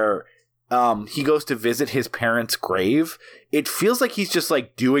where he goes to visit his parents' grave, it feels like he's just,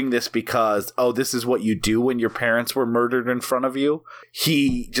 like, doing this because, oh, this is what you do when your parents were murdered in front of you.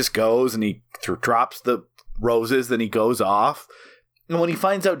 He just goes and he drops the roses, then he goes off. And when he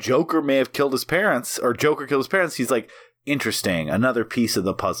finds out Joker may have killed his parents, or Joker killed his parents, he's like, interesting, another piece of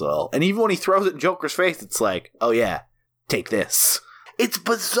the puzzle. And even when he throws it in Joker's face, it's like, oh yeah, take this. It's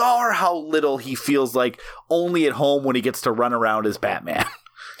bizarre how little he feels like only at home when he gets to run around as Batman.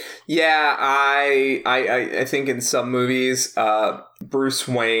 Yeah, I think in some movies, Bruce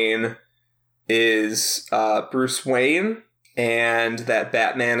Wayne is Bruce Wayne, and that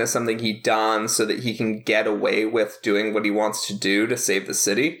Batman is something he dons so that he can get away with doing what he wants to do to save the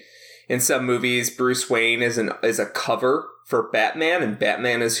city. In some movies, Bruce Wayne is a cover for Batman, and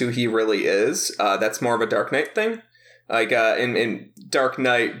Batman is who he really is. That's more of a Dark Knight thing. Like, in Dark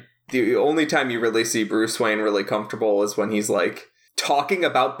Knight, the only time you really see Bruce Wayne really comfortable is when he's, like, talking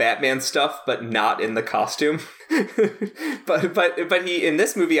about Batman stuff, but not in the costume. but he, in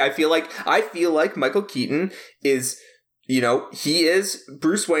this movie, I feel like Michael Keaton is, he is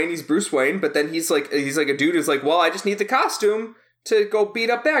Bruce Wayne. He's Bruce Wayne, but then he's like a dude who's like, well, I just need the costume to go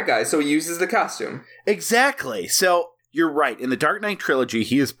beat up bad guys, so he uses the costume. Exactly. So you're right. In the Dark Knight trilogy,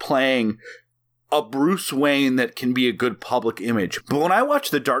 he is playing a Bruce Wayne that can be a good public image. But when I watch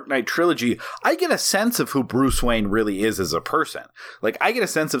the Dark Knight trilogy, I get a sense of who Bruce Wayne really is as a person. Like, I get a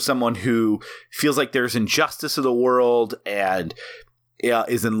sense of someone who feels like there's injustice in the world and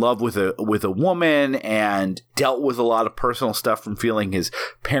is in love with a woman and dealt with a lot of personal stuff from feeling his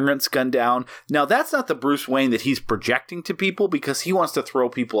parents gunned down. Now, that's not the Bruce Wayne that he's projecting to people because he wants to throw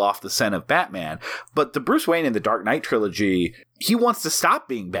people off the scent of Batman. But the Bruce Wayne in the Dark Knight trilogy, he wants to stop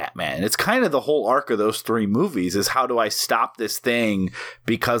being Batman. It's kind of the whole arc of those three movies is how do I stop this thing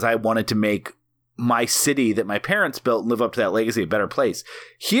because I wanted to make my city that my parents built and live up to that legacy a better place.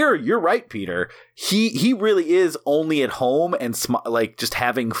 Here, you're right, Peter. He really is only at home and like just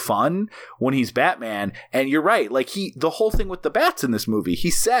having fun when he's Batman. And you're right. Like the whole thing with the bats in this movie, he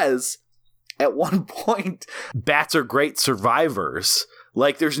says at one point, bats are great survivors.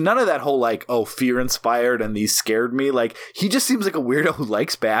 Like, there's none of that whole, like, oh, fear-inspired and these scared me. Like, he just seems like a weirdo who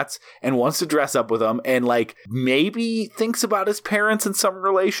likes bats and wants to dress up with them and, like, maybe thinks about his parents in some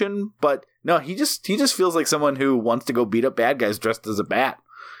relation. But, no, he just feels like someone who wants to go beat up bad guys dressed as a bat.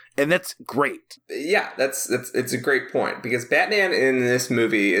 And that's great. Yeah, it's a great point. Because Batman in this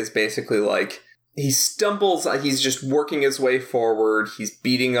movie is basically, like, he stumbles, he's just working his way forward, he's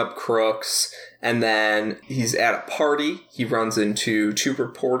beating up crooks, and then he's at a party, he runs into two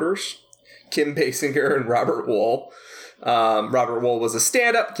reporters, Kim Basinger and Robert Wuhl. Robert Wuhl was a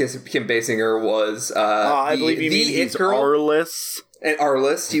stand-up, Kim Basinger was I believe the it girl. Arliss. And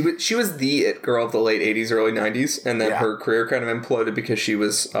Arliss, she was the it girl of the late 80s, early 90s, and then her career kind of imploded because she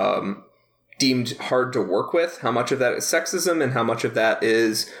was deemed hard to work with. How much of that is sexism and how much of that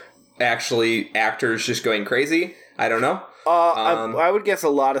is actually actors just going crazy? I don't know. I would guess a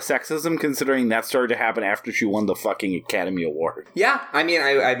lot of sexism, considering that started to happen after she won the fucking Academy Award. Yeah, I mean,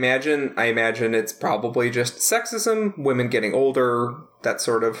 I imagine it's probably just sexism, women getting older, that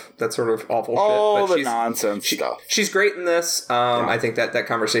sort of awful all shit. But the nonsense stuff. She's great in this. I think that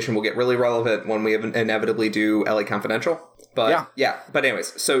conversation will get really relevant when we inevitably do LA Confidential. But yeah. But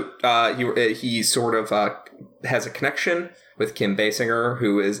anyways, so he sort of has a connection with Kim Basinger,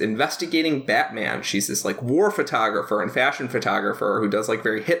 who is investigating Batman. She's this, like, war photographer and fashion photographer who does, like,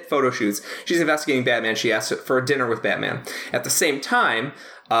 very hit photo shoots. She's investigating Batman. She asks for a dinner with Batman. At the same time,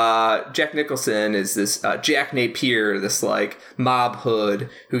 Jack Nicholson is this Jack Napier, this, like, mob hood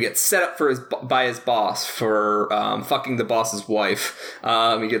who gets set up by his boss for fucking the boss's wife.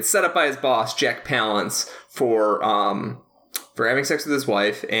 He gets set up by his boss, Jack Palance, for having sex with his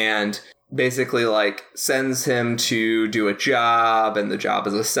wife, and basically, like, sends him to do a job, and the job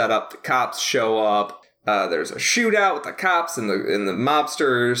is a setup. The cops show up. There's a shootout with the cops and the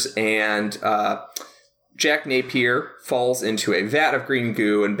mobsters, and Jack Napier falls into a vat of green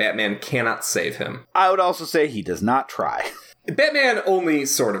goo, and Batman cannot save him. I would also say he does not try. Batman only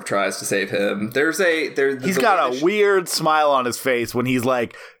sort of tries to save him. He's got a weird smile on his face when he's,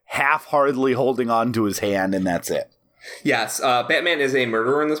 like, half-heartedly holding on to his hand, and that's it. Yes, Batman is a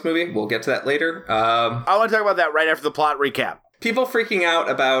murderer in this movie. We'll get to that later. I want to talk about that right after the plot recap. People freaking out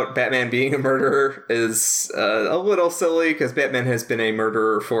about Batman being a murderer is a little silly, because Batman has been a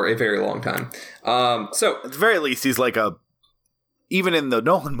murderer for a very long time. So at the very least, he's like even in the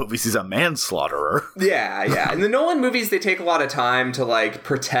Nolan movies, he's a manslaughterer. Yeah. In the Nolan movies, they take a lot of time to, like,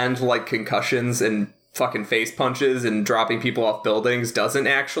 pretend like concussions and fucking face punches and dropping people off buildings doesn't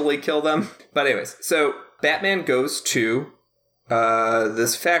actually kill them. But anyways, so Batman goes to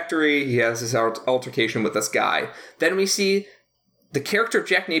this factory. He has this altercation with this guy. Then we see the character of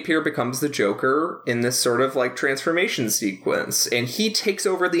Jack Napier becomes the Joker in this sort of, like, transformation sequence. And he takes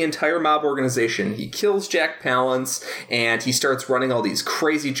over the entire mob organization. He kills Jack Palance, and he starts running all these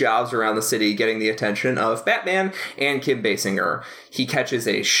crazy jobs around the city, getting the attention of Batman and Kim Basinger. He catches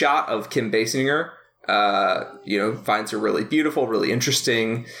a shot of Kim Basinger, finds her really beautiful, really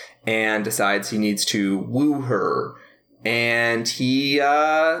interesting, and decides he needs to woo her. And he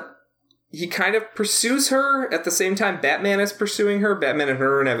kind of pursues her. At the same time, Batman is pursuing her. Batman and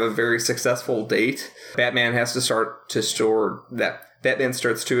her have a very successful date. Batman starts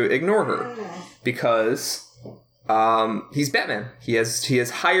to ignore her because he's Batman. He has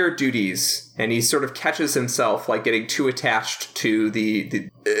higher duties, and he sort of catches himself, like, getting too attached to the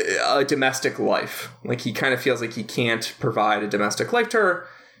domestic life. Like, he kind of feels like he can't provide a domestic life to her.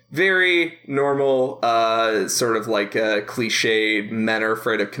 Very normal, sort of like cliched men are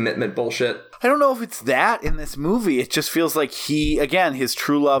afraid of commitment bullshit. I don't know if it's that in this movie. It just feels like his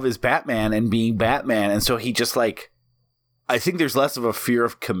true love is Batman and being Batman. And so he just, like, I think there's less of a fear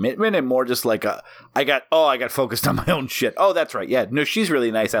of commitment and more just like I got focused on my own shit. Oh, that's right. Yeah, no, she's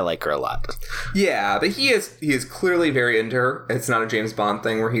really nice. I like her a lot. Yeah, but he is clearly very into her. It's not a James Bond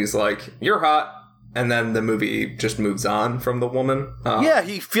thing where he's like, you're hot. And then the movie just moves on from the woman. Yeah,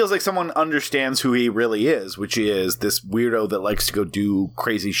 he feels like someone understands who he really is, which is this weirdo that likes to go do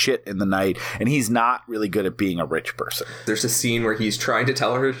crazy shit in the night, and he's not really good at being a rich person. There's a scene where he's trying to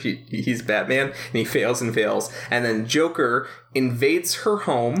tell her he's Batman, and he fails and fails. And then Joker invades her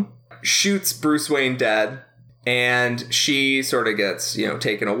home, shoots Bruce Wayne dead, and she sort of gets,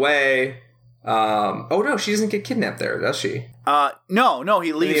 taken away. Oh no, she doesn't get kidnapped there, does she? No,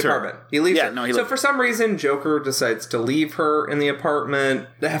 he leaves in the her. apartment. He leaves Yeah, her. no, he so leaves- for some reason, Joker decides to leave her in the apartment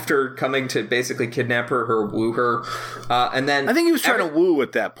after coming to basically kidnap her or woo her. And then I think he was trying to woo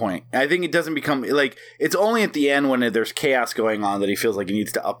at that point. I think it doesn't become like it's only at the end when there's chaos going on that he feels like he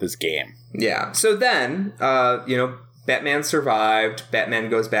needs to up his game. Yeah. So then, Batman survived. Batman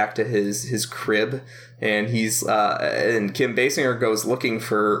goes back to his crib, and and Kim Basinger goes looking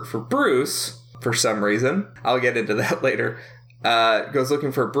for Bruce for some reason. I'll get into that later. Goes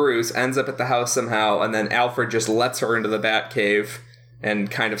looking for Bruce, ends up at the house somehow, and then Alfred just lets her into the Batcave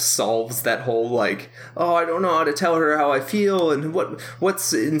and kind of solves that whole, I don't know how to tell her how I feel and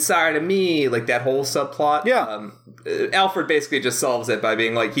what's inside of me, that whole subplot. Yeah. Alfred basically just solves it by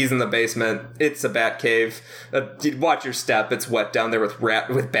being like, he's in the basement, it's a Batcave, watch your step, it's wet down there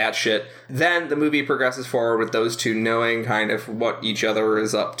with bat shit. Then the movie progresses forward with those two knowing kind of what each other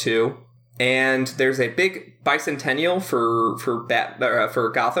is up to. And there's a big bicentennial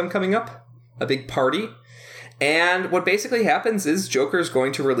for Gotham coming up, a big party. And what basically happens is Joker's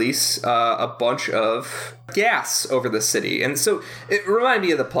going to release a bunch of gas over the city. And so it reminded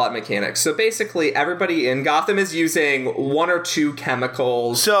me of the plot mechanics. So basically everybody in Gotham is using one or two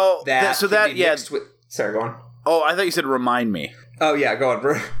chemicals that can be mixed with... Sorry, go on. Oh, I thought you said remind me. Oh, yeah, go on.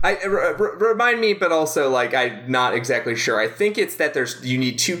 Remind me, but also, I'm not exactly sure. I think it's that you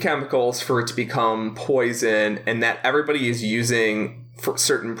need two chemicals for it to become poison, and that everybody is using for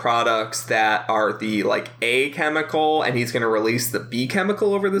certain products that are the, A chemical, and he's going to release the B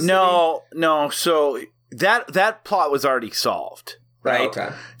chemical over the city? No. So that plot was already solved. Right. Oh, okay.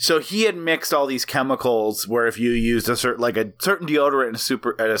 So he had mixed all these chemicals where if you used a certain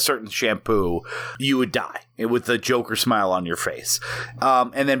deodorant and a certain shampoo, you would die with the Joker smile on your face.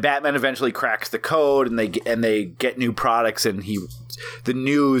 And then Batman eventually cracks the code, and they get new products, and the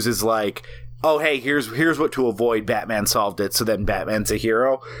news is like, oh, hey, here's what to avoid. Batman solved it. So then Batman's a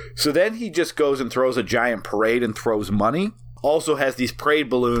hero. So then he just goes and throws a giant parade and throws money. Also has these parade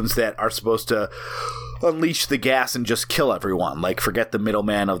balloons that are supposed to unleash the gas and just kill everyone. Forget the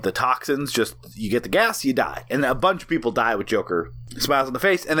middleman of the toxins. Just you get the gas, you die. And a bunch of people die with Joker smiles on the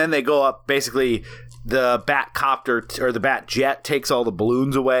face. And then they go up. Basically, the Batcopter or the Batjet takes all the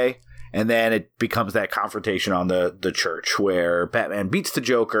balloons away. And then it becomes that confrontation on the church where Batman beats the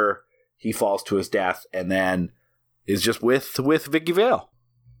Joker. He falls to his death and then is just with Vicky Vale.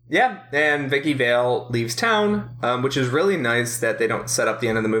 Yeah, and Vicky Vale leaves town, which is really nice that they don't set up the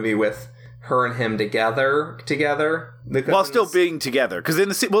end of the movie with her and him together. While still being together. Because in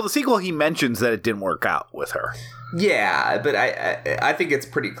the sequel, he mentions that it didn't work out with her. Yeah, but I think it's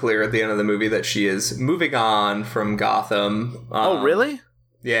pretty clear at the end of the movie that she is moving on from Gotham. Oh, really?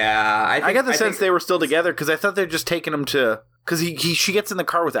 Yeah. I got the sense they were still together because I thought they'd just taken him to... Because she gets in the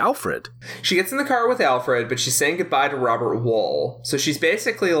car with Alfred. She gets in the car with Alfred, but she's saying goodbye to Robert Wuhl. So she's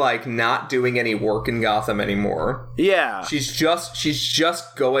basically not doing any work in Gotham anymore. Yeah. She's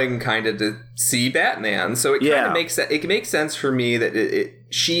just going kind of to see Batman. So it kind of makes sense for me that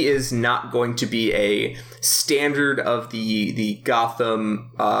she is not going to be a standard of the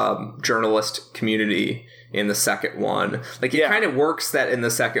Gotham journalist community in the second one. It kind of works that in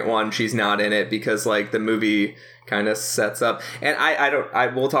the second one she's not in it because the movie kind of sets up, and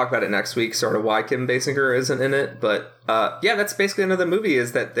we'll talk about it next week, sort of why Kim Basinger isn't in it, but that's basically another movie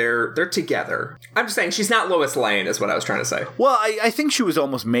is that they're together. I'm just saying she's not Lois Lane is what I was trying to say. Well, I think she was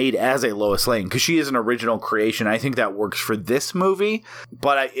almost made as a Lois Lane because she is an original creation. I think that works for this movie,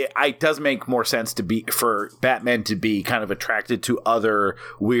 but it does make more sense for Batman to be kind of attracted to other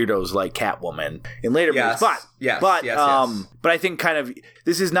weirdos like Catwoman in later movies. But I think kind of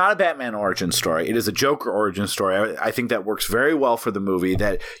this is not a Batman origin story. It is a Joker origin story. I think that works very well for the movie.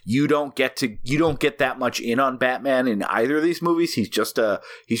 That you don't get that much in on Batman in either of these movies. He's just a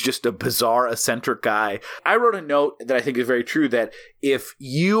bizarre, eccentric guy. I wrote a note that I think is very true that if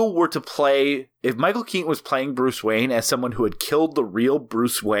Michael Keaton was playing Bruce Wayne as someone who had killed the real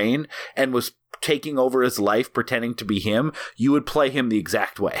Bruce Wayne and was taking over his life pretending to be him, you would play him the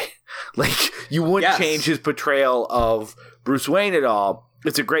exact way. You wouldn't change his portrayal of Bruce Wayne at all.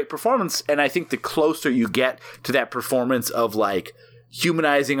 It's a great performance, and I think the closer you get to that performance of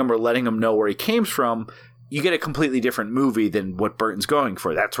humanizing him or letting him know where he came from, you get a completely different movie than what Burton's going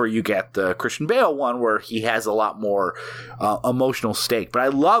for. That's where you get the Christian Bale one where he has a lot more emotional stake. But I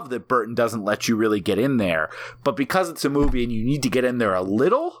love that Burton doesn't let you really get in there. But because it's a movie and you need to get in there a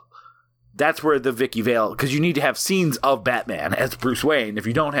little, that's where the Vicky Vale, because you need to have scenes of Batman as Bruce Wayne. If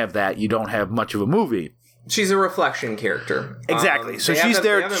you don't have that, you don't have much of a movie. She's a reflection character. Exactly. So she's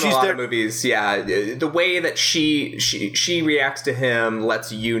there. She's there. Movies, yeah. The way that she reacts to him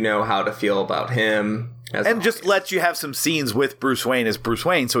lets you know how to feel about him. And just lets you have some scenes with Bruce Wayne as Bruce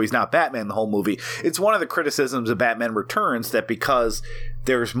Wayne, so he's not Batman the whole movie. It's one of the criticisms of Batman Returns that because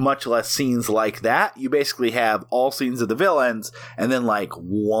there's much less scenes like that, you basically have all scenes of the villains and then like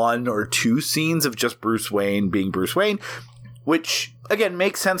 1 or 2 scenes of just Bruce Wayne being Bruce Wayne, which, again,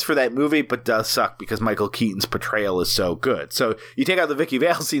 makes sense for that movie, but does suck because Michael Keaton's portrayal is so good. So you take out the Vicky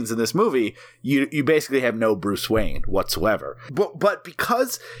Vale scenes in this movie, you basically have no Bruce Wayne whatsoever. But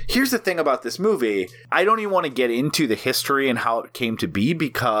because, here's the thing about this movie, I don't even want to get into the history and how it came to be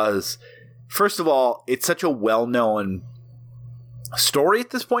because, first of all, it's such a well-known story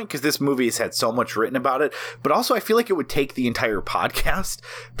at this point because this movie has had so much written about it, but also I feel like it would take the entire podcast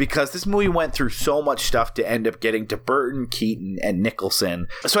because this movie went through so much stuff to end up getting to Burton, Keaton, and Nicholson.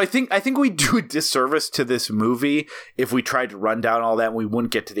 So I think we do a disservice to this movie if we tried to run down all that and we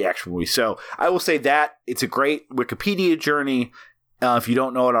wouldn't get to the actual movie. So I will say that it's a great Wikipedia journey. If you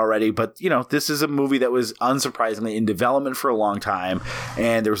don't know it already, but this is a movie that was unsurprisingly in development for a long time,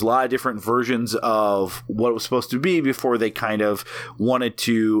 and there was a lot of different versions of what it was supposed to be before they kind of wanted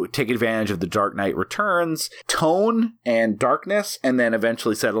to take advantage of the Dark Knight Returns tone and darkness, and then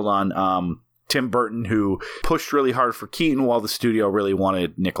eventually settled on Tim Burton, who pushed really hard for Keaton while the studio really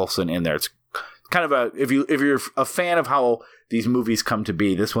wanted Nicholson in there. It's kind of if you're a fan of how these movies come to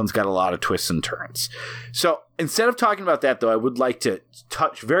be, this one's got a lot of twists and turns. So instead of talking about that, though, I would like to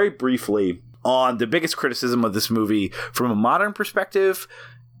touch very briefly on the biggest criticism of this movie from a modern perspective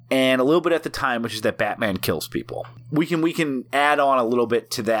and a little bit at the time, which is that Batman kills people. We can add on a little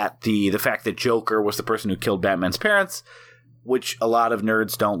bit to that, the fact that Joker was the person who killed Batman's parents, which a lot of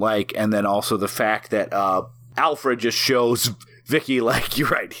nerds don't like, and then also the fact that Alfred just shows Vicky, like, you're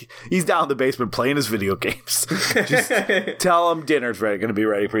right, he's down in the basement playing his video games. Just tell him dinner's going to be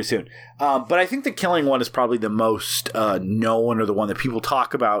ready pretty soon. But I think the killing one is probably the most known, or the one that people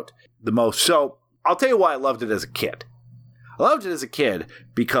talk about the most. So I'll tell you why I loved it as a kid. I loved it as a kid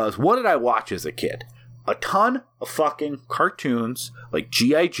because what did I watch as a kid? A ton of fucking cartoons like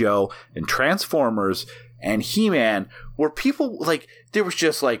G.I. Joe and Transformers and He-Man, where people, like, there was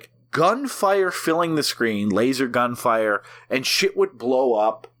just like gunfire filling the screen, laser gunfire, and shit would blow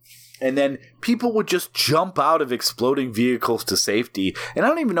up, and then people would just jump out of exploding vehicles to safety. And I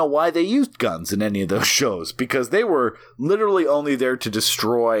don't even know why they used guns in any of those shows, because they were literally only there to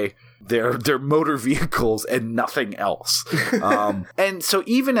destroy their motor vehicles and nothing else. And so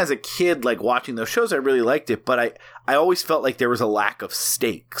even as a kid, like, watching those shows, I really liked it, but I always felt like there was a lack of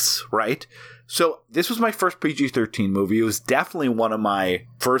stakes, right? So this was my first PG-13 movie. It was definitely one of my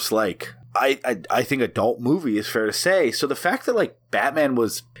first, like, I think adult movie is fair to say. So the fact that, like, Batman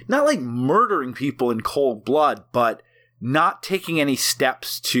was not, like, murdering people in cold blood, but not taking any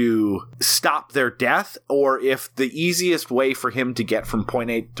steps to stop their death, or if the easiest way for him to get from point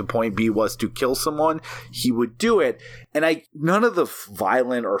A to point B was to kill someone, he would do it. And none of the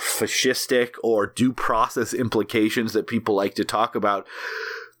violent or fascistic or due process implications that people like to talk about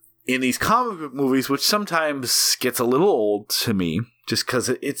in these comic book movies, which sometimes gets a little old to me, just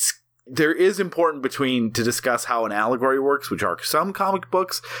because there is important to discuss how an allegory works, which are some comic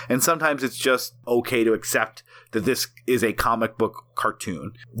books, and sometimes it's just okay to accept that this is a comic book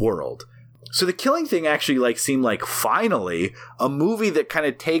cartoon world. So the killing thing actually, like, seemed like finally a movie that kind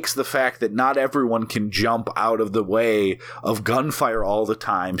of takes the fact that not everyone can jump out of the way of gunfire all the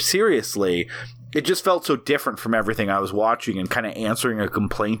time seriously. It just felt so different from everything I was watching and kind of answering a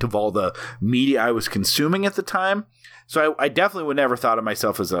complaint of all the media I was consuming at the time. So I definitely would never thought of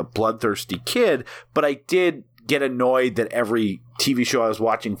myself as a bloodthirsty kid, but I did get annoyed that every TV show I was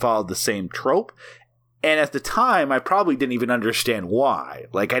watching followed the same trope. And at the time, I probably didn't even understand why.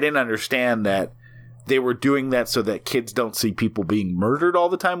 Like, I didn't understand that they were doing that so that kids don't see people being murdered all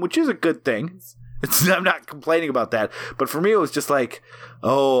the time, which is a good thing. I'm not complaining about that. But for me, it was just like,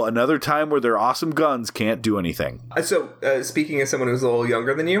 oh, another time where their awesome guns can't do anything. So, speaking as someone who's a little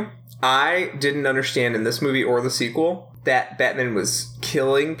younger than you, I didn't understand in this movie or the sequel that Batman was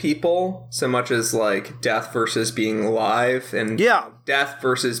killing people so much as, like, death versus being alive and death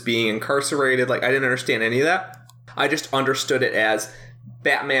versus being incarcerated. Like, I didn't understand any of that. I just understood it as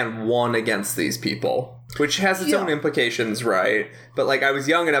Batman won against these people. Which has its own implications, right? But, like, I was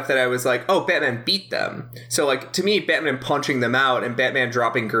young enough that I was like, oh, Batman beat them. So, like, to me, Batman punching them out and Batman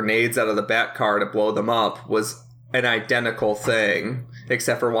dropping grenades out of the Batcar to blow them up was an identical thing,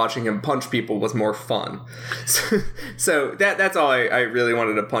 except for watching him punch people was more fun. So that's all I really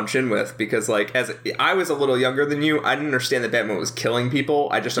wanted to punch in with, because, like, as I was a little younger than you, I didn't understand that Batman was killing people.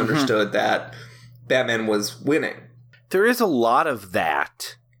 I just understood that Batman was winning. There is a lot of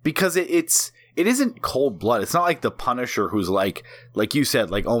that, because it isn't cold blood. It's not like the Punisher, who's like you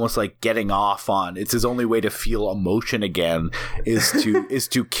said, like almost like getting off on. It's his only way to feel emotion again is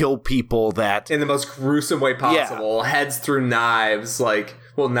to kill people that in the most gruesome way possible. Yeah. Heads through knives, like,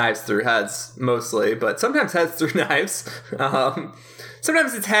 well, knives through heads mostly, but sometimes heads through knives.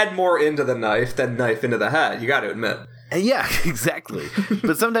 Sometimes it's head more into the knife than knife into the head. You got to admit. Yeah, exactly.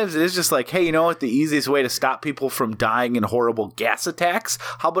 But sometimes it is just like, hey, you know what? The easiest way to stop people from dying in horrible gas attacks?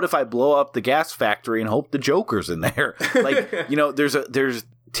 How about if I blow up the gas factory and hope the Joker's in there? Like, you know, there's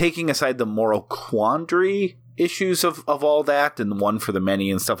taking aside the moral quandary issues of all that and the one for the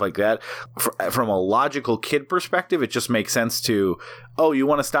many and stuff like that. From a logical kid perspective, it just makes sense to, oh, you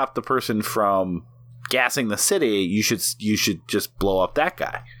want to stop the person from gassing the city? You should just blow up that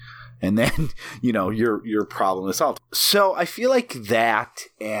guy. And then, you know, your problem is solved. So I feel like that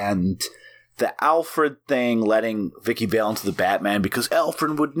and the Alfred thing, letting Vicky Vale into the Batman, because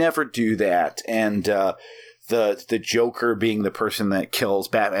Alfred would never do that. And the Joker being the person that kills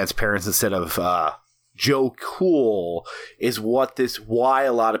Batman's parents instead of Joe Cool is why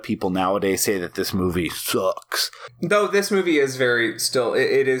a lot of people nowadays say that this movie sucks. Though this movie is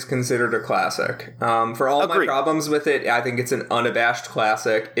it is considered a classic. For all my problems with it, I think it's an unabashed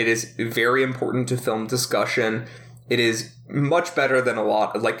classic. It is very important to film discussion. It is much better than a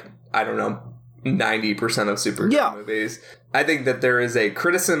lot, like, I don't know, 90% of superhero movies. I think that there is a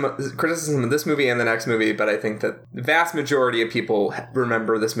criticism of this movie and the next movie, but I think that the vast majority of people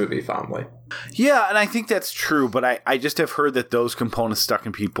remember this movie fondly. Yeah, and I think that's true, but I just have heard that those components stuck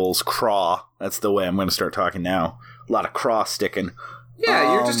in people's craw. That's the way I'm going to start talking now. A lot of craw sticking.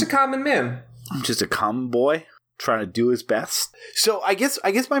 Yeah, you're just a common man. I'm just a common boy trying to do his best. So I guess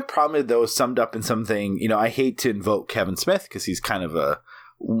my problem, though, is summed up in something, you know, I hate to invoke Kevin Smith because he's kind of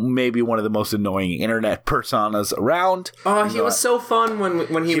maybe one of the most annoying internet personas around. Oh, he was so fun when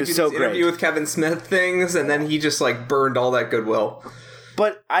he would do this interview with Kevin Smith things, and then he just, like, burned all that goodwill.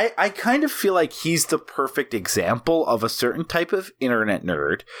 But I kind of feel like he's the perfect example of a certain type of internet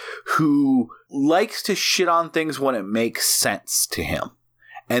nerd who likes to shit on things when it makes sense to him,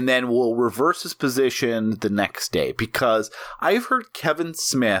 and then will reverse his position the next day. Because I've heard Kevin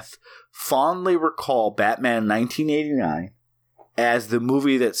Smith fondly recall Batman 1989 as the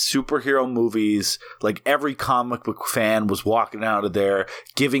movie that superhero movies, like every comic book fan was walking out of there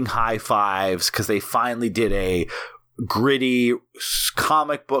giving high fives because they finally did a gritty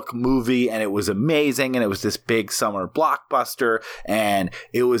comic book movie and it was amazing and it was this big summer blockbuster and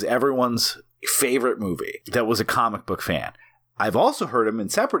it was everyone's favorite movie that was a comic book fan. I've also heard him in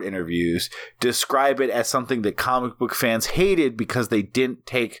separate interviews describe it as something that comic book fans hated because it didn't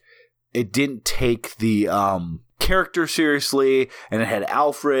take the character seriously, and it had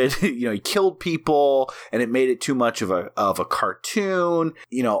Alfred, you know, he killed people and it made it too much of a cartoon,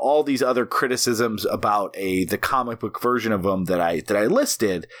 you know, all these other criticisms about the comic book version of him that I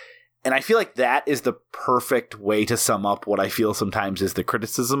listed. And I feel like that is the perfect way to sum up what I feel sometimes is the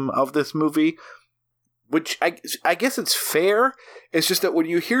criticism of this movie, which I guess it's fair. It's just that when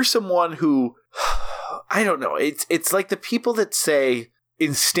you hear someone who, I don't know, it's like the people that say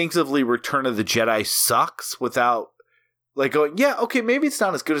instinctively Return of the Jedi sucks without like going, yeah, okay, maybe it's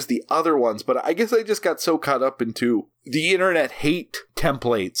not as good as the other ones, but I guess I just got so caught up into the internet hate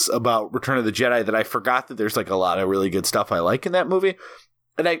templates about Return of the Jedi that I forgot that there's like a lot of really good stuff I like in that movie.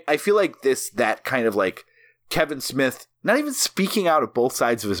 And I feel like that kind of like Kevin Smith, not even speaking out of both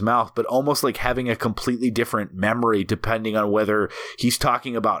sides of his mouth, but almost like having a completely different memory depending on whether he's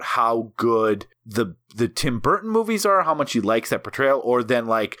talking about how good the Tim Burton movies are, how much he likes that portrayal, or then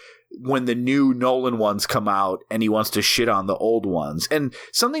like when the new Nolan ones come out and he wants to shit on the old ones. And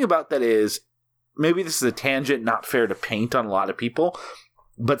something about that is, maybe this is a tangent, not fair to paint on a lot of people,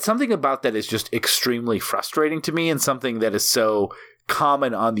 but something about that is just extremely frustrating to me, and something that is so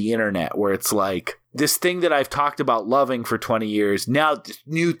common on the internet where it's like, this thing that I've talked about loving for 20 years, now this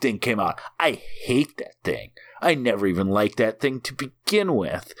new thing came out. I hate that thing. I never even liked that thing to begin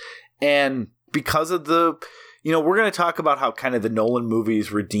with. And because of we're going to talk about how kind of the Nolan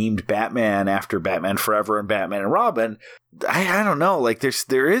movies redeemed Batman after Batman Forever and Batman and Robin. I don't know. Like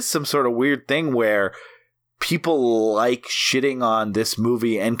there is some sort of weird thing where people like shitting on this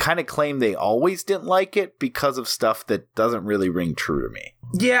movie and kind of claim they always didn't like it because of stuff that doesn't really ring true to me.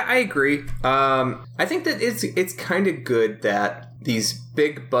 Yeah, I agree. I think that it's kind of good that these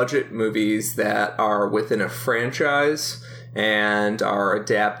big budget movies that are within a franchise and are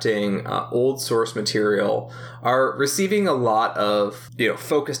adapting old source material are receiving a lot of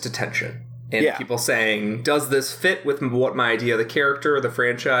focused attention. And people saying, does this fit with what my idea of the character, the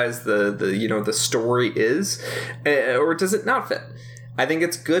franchise, the story is, or does it not fit? I think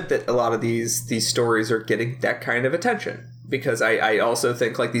it's good that a lot of these stories are getting that kind of attention, because I also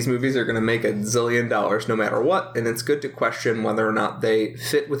think like these movies are going to make $1 zillion no matter what, and it's good to question whether or not they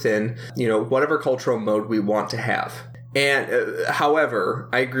fit within whatever cultural mode we want to have. And however,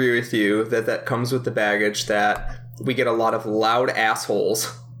 I agree with you that comes with the baggage that we get a lot of loud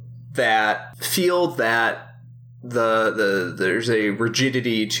assholes that feel that there's a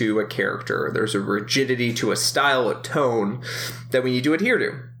rigidity to a character, there's a rigidity to a style, a tone that we need to adhere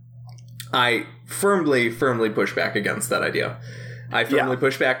to. I firmly push back against that idea. I firmly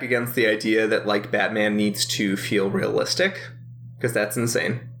push back against the idea that like Batman needs to feel realistic, because that's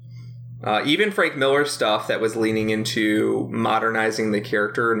insane. Even Frank Miller stuff that was leaning into modernizing the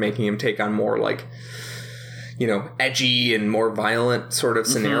character and making him take on more like edgy and more violent sort of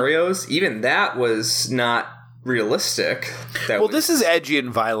scenarios. Even that was not realistic. This is edgy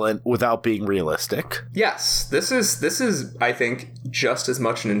and violent without being realistic. Yes, this is I think just as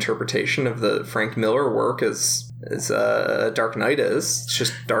much an interpretation of the Frank Miller work as Dark Knight is. It's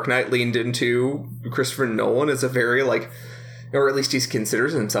just Dark Knight leaned into Christopher Nolan as a very or at least he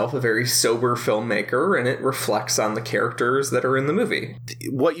considers himself a very sober filmmaker, and it reflects on the characters that are in the movie.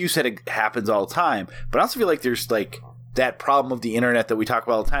 What you said, it happens all the time, but I also feel like there's like that problem of the internet that we talk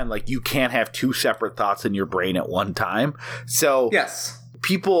about all the time. Like, you can't have two separate thoughts in your brain at one time. So yes,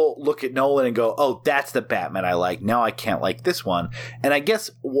 people look at Nolan and go, oh, that's the Batman I like. Now I can't like this one. And I guess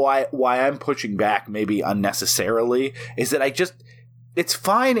why I'm pushing back maybe unnecessarily is that it's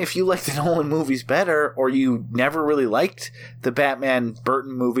fine if you like the Nolan movies better, or you never really liked the Batman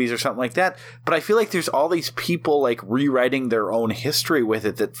Burton movies or something like that. But I feel like there's all these people like rewriting their own history with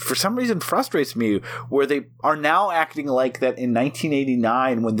it that for some reason frustrates me, where they are now acting like that in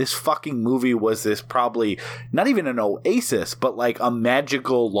 1989, when this fucking movie was this probably not even an oasis, but like a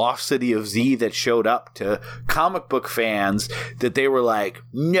magical lost city of Z that showed up to comic book fans, that they were like,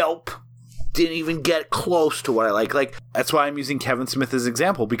 nope. Didn't even get close to what I like. Like, that's why I'm using Kevin Smith as an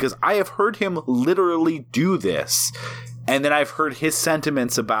example, because I have heard him literally do this. And then I've heard his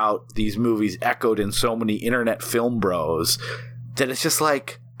sentiments about these movies echoed in so many internet film bros that it's just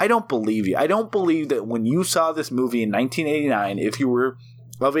like, I don't believe you. I don't believe that when you saw this movie in 1989, if you were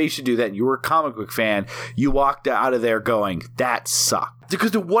of age to do that and you were a comic book fan, you walked out of there going, that sucked.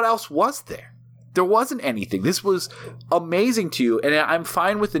 Because what else was there? There wasn't anything. This was amazing to you, and I'm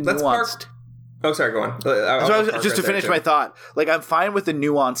fine with the nuanced... Oh, sorry, go on. Just to finish my thought, like, I'm fine with the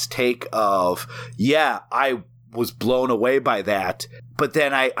nuanced take of, yeah, I was blown away by that, but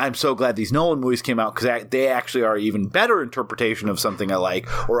then I'm so glad these Nolan movies came out, because they actually are even better interpretation of something I like,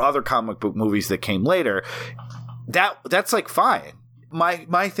 or other comic book movies that came later. That's like fine.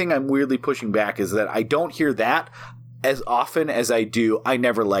 My thing I'm weirdly pushing back is that I don't hear that as often as I do, I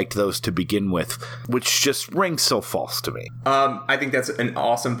never liked those to begin with, which just rings so false to me. I think that's an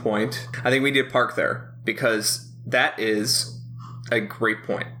awesome point. I think we need to park there, because that is a great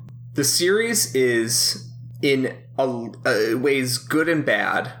point. The series is, in ways good and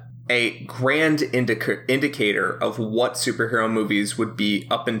bad, a grand indicator of what superhero movies would be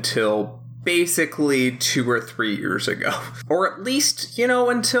up until basically 2 or 3 years ago. Or at least, at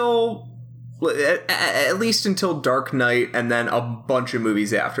least until Dark Knight, and then a bunch of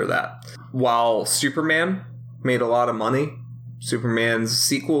movies after that. While Superman made a lot of money, Superman's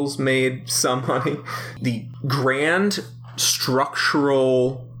sequels made some money, the grand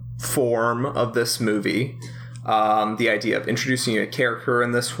structural form of this movie, the idea of introducing a character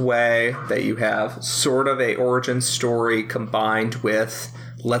in this way, that you have sort of a origin story combined with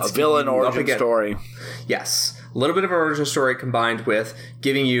a villain origin story. Yes. A little bit of an origin story combined with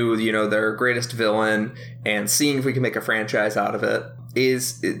giving you, their greatest villain and seeing if we can make a franchise out of it,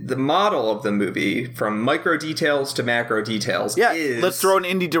 is the model of the movie, from micro details to macro details. Yeah, let's throw an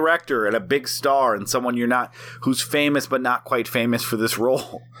indie director and a big star and someone who's famous but not quite famous for this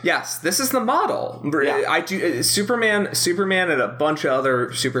role. Yes, this is the model. Yeah. Superman and a bunch of other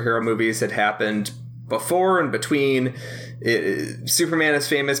superhero movies had happened before and between. Superman is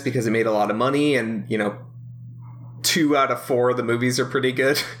famous because it made a lot of money, and, 2 out of 4 of the movies are pretty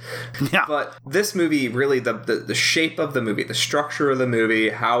good. Yeah. But this movie, really, the shape of the movie, the structure of the movie,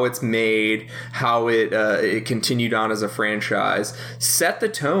 how it's made, how it continued on as a franchise, set the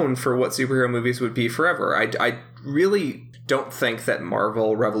tone for what superhero movies would be forever. I really don't think that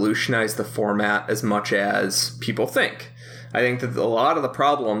Marvel revolutionized the format as much as people think. I think that a lot of the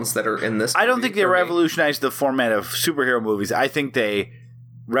problems that are in this movie, I don't think they revolutionized the format of superhero movies. I think they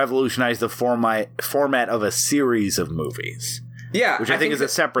revolutionized the format of a series of movies. Yeah, which I think is a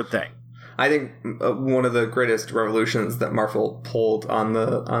separate thing. I think one of the greatest revolutions that Marvel pulled on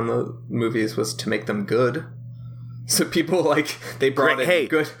the movies was to make them good. So people they brought in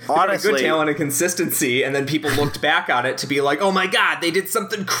good talent and consistency, and then people looked back on it to be like, oh my god, they did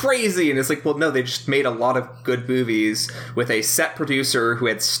something crazy. And it's like, well, no, they just made a lot of good movies with a set producer who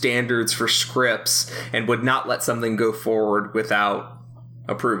had standards for scripts and would not let something go forward without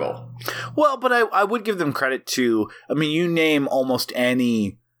approval. Well, but I would give them credit to, I mean, you name almost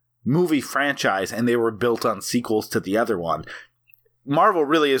any movie franchise and they were built on sequels to the other one. Marvel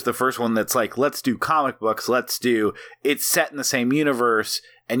really is the first one that's like, let's do comic books, it's set in the same universe,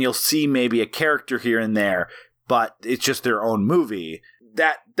 and you'll see maybe a character here and there, but it's just their own movie.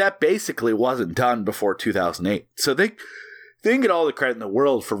 That basically wasn't done before 2008. So they can get all the credit in the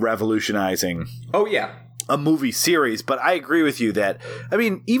world for revolutionizing a movie series, but I agree with you that, I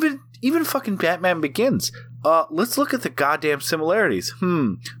mean, even fucking Batman Begins, let's look at the goddamn similarities.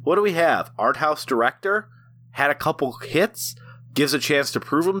 What do we have? Art house director, had a couple hits, gives a chance to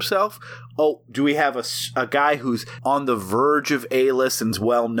prove himself. Oh, do we have a guy who's on the verge of A-list and's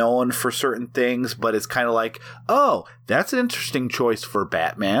well known for certain things, but it's kind of like, oh, that's an interesting choice for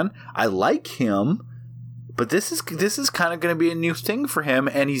Batman. I like him, but this is kind of going to be a new thing for him,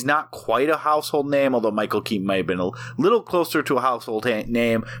 and he's not quite a household name, although Michael Keaton might have been a little closer to a household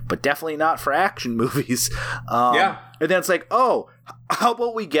name, but definitely not for action movies. And then it's like, oh, how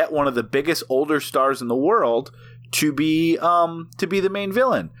about we get one of the biggest older stars in the world to be the main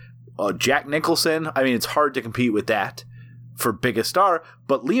villain? Jack Nicholson. I mean, it's hard to compete with that for biggest star,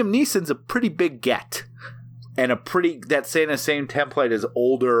 but Liam Neeson's a pretty big get, and that's in the same template as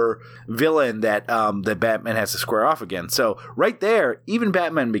older villain that Batman has to square off against. So right there, even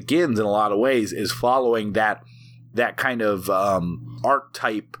Batman Begins in a lot of ways is following that kind of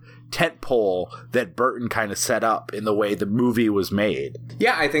archetype tentpole that Burton kind of set up in the way the movie was made.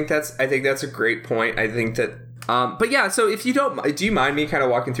 Yeah, I think that's a great point. I think that. But yeah, so if you do you mind me kind of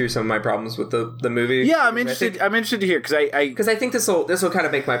walking through some of my problems with the movie? Yeah, I'm interested to hear because I think this will kind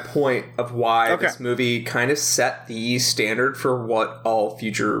of make my point of why this movie kind of set the standard for what all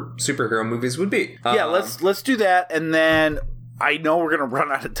future superhero movies would be. Yeah, let's do that, and then I know we're going to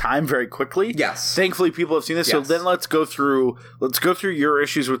run out of time very quickly. Yes. Thankfully, people have seen this, so then let's go through your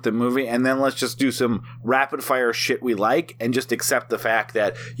issues with the movie, and then let's just do some rapid fire shit we like, and just accept the fact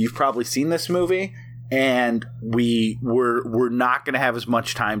that you've probably seen this movie. And we're not going to have as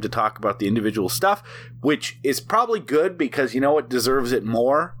much time to talk about the individual stuff, which is probably good because you know what deserves it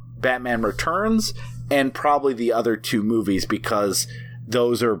more? Batman Returns and probably the other two movies, because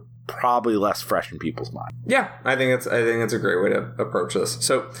those are probably less fresh in people's mind. Yeah, I think it's a great way to approach this.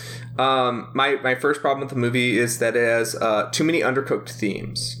 So, my first problem with the movie is that it has too many undercooked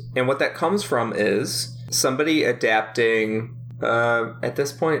themes, and what that comes from is somebody adapting. At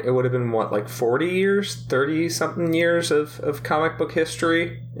this point, it would have been, 40 years, 30-something years of comic book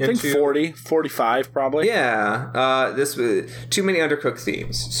history? I think 40, 45 probably. Yeah. This too many undercooked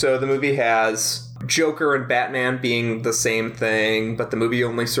themes. So the movie has Joker and Batman being the same thing, but the movie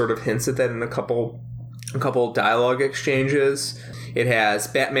only sort of hints at that in a couple dialogue exchanges. It has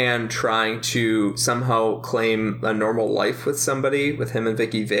Batman trying to somehow claim a normal life with somebody, with him and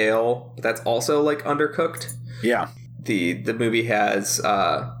Vicky Vale. But that's also, undercooked. Yeah. The movie has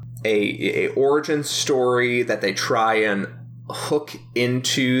a origin story that they try and hook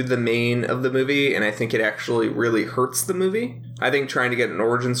into the main of the movie, and I think it actually really hurts the movie. I think trying to get an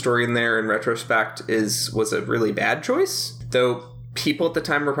origin story in there in retrospect was a really bad choice. Though people at the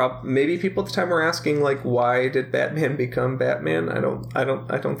time were asking why did Batman become Batman? I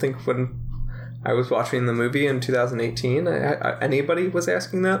don't think when I was watching the movie in 2018. Anybody was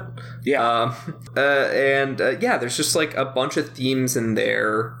asking that? Yeah. There's just a bunch of themes in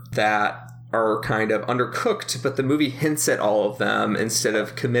there that are kind of undercooked, but the movie hints at all of them instead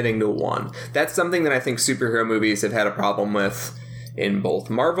of committing to one. That's something that I think superhero movies have had a problem with in both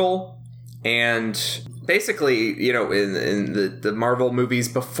Marvel And basically, you know, in the Marvel movies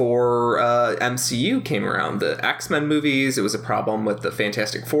before MCU came around, the X-Men movies, it was a problem with the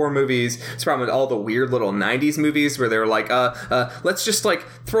Fantastic Four movies. It's a problem with all the weird little 90s movies where they're like, let's just like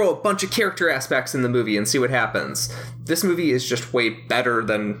throw a bunch of character aspects in the movie and see what happens. This movie is just way better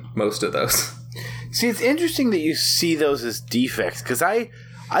than most of those. See, it's interesting that you see those as defects, because I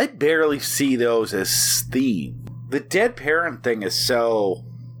barely see those as theme. The dead parent thing is so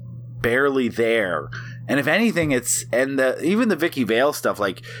barely there, and if anything, even the Vicky Vale stuff,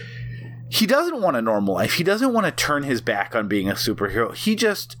 like, he doesn't want a normal life. He doesn't want to turn his back on being a superhero. He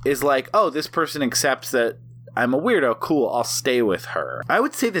just is like, oh, this person accepts that I'm a weirdo. Cool, I'll stay with her. I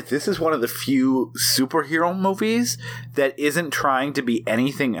would say that this is one of the few superhero movies that isn't trying to be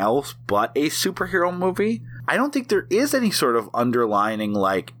anything else but a superhero movie. I don't think there is any sort of underlining,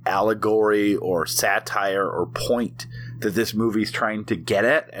 like, allegory or satire or point that this movie's trying to get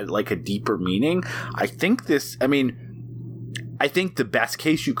at like a deeper meaning. I think the best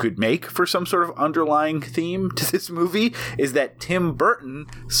case you could make for some sort of underlying theme to this movie is that Tim Burton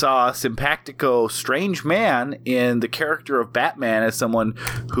saw a simpatico strange man in the character of Batman as someone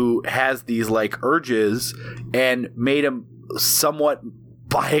who has these, like, urges, and made him somewhat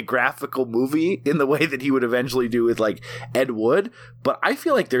biographical movie in the way that he would eventually do with, like, Ed Wood. But I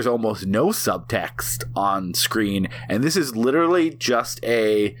feel like there's almost no subtext on screen, and this is literally just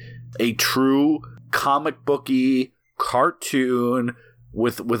a true comic booky cartoon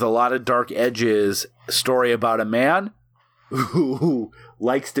with a lot of dark edges story about a man who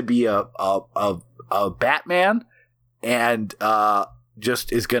likes to be a Batman and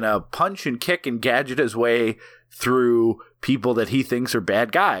just is gonna punch and kick and gadget his way through people that he thinks are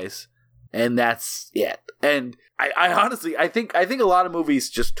bad guys, and that's it. And I honestly, I think a lot of movies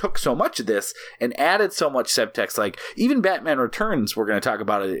just took so much of this and added so much subtext. Like, even Batman Returns, we're going to talk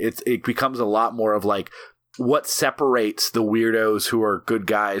about it. It becomes a lot more of, like, what separates the weirdos who are good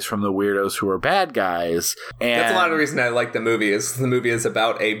guys from the weirdos who are bad guys. And that's a lot of the reason I like the movie. Is the movie is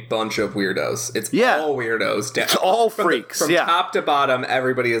about a bunch of weirdos. It's all weirdos. It's all freaks. From top to bottom,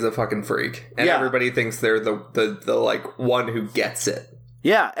 everybody is a fucking freak, and everybody thinks they're the like one who gets it.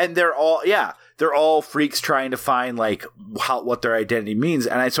 Yeah, and they're all freaks trying to find, like, what their identity means.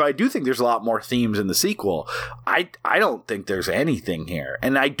 And so I do think there's a lot more themes in the sequel. I don't think there's anything here.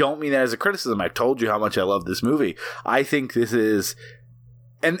 And I don't mean that as a criticism. I've told you how much I love this movie. I think this is...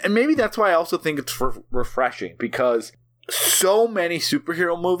 And maybe that's why I also think it's refreshing, because so many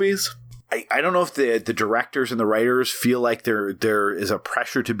superhero movies... I don't know if the directors and the writers feel like there is a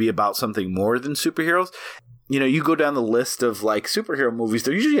pressure to be about something more than superheroes. You know, you go down the list of, like, superhero movies,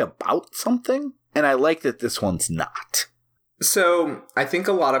 they're usually about something, and I like that this one's not. So, I think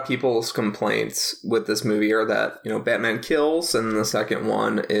a lot of people's complaints with this movie are that, you know, Batman kills, and the second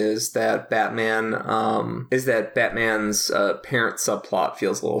one is that Batman's parent subplot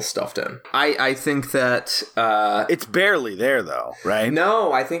feels a little stuffed in. I think that it's barely there, though, right?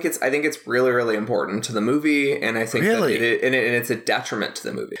 No, I think it's really, really important to the movie, and I think that it's a detriment to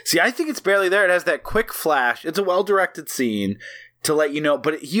the movie. See, I think it's barely there. It has that quick flash. It's a well-directed scene to let you know,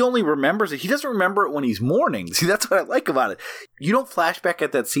 but he only remembers it. He doesn't remember it when he's mourning. See, that's what I like about it. You don't flash back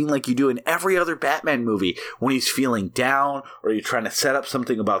at that scene like you do in every other Batman movie when he's feeling down, or you're trying to set up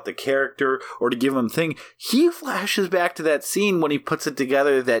something about the character, or to give him a thing. He flashes back to that scene when he puts it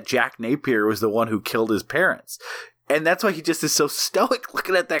together that Jack Napier was the one who killed his parents. And that's why he just is so stoic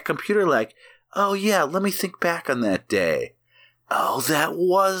looking at that computer like, oh yeah, let me think back on that day. Oh, that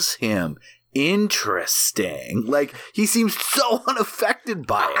was him. Interesting. Like, he seems so unaffected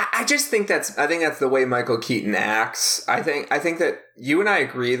by it. I think that's the way Michael Keaton acts. I think that you and I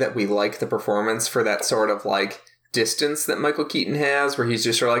agree that we like the performance for that sort of, like, distance that Michael Keaton has, where he's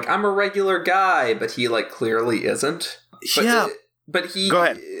just sort of like, I'm a regular guy, but he, like, clearly isn't. But he... Go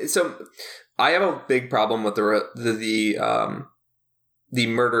ahead. So, I have a big problem with the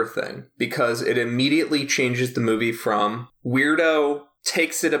murder thing, because it immediately changes the movie from weirdo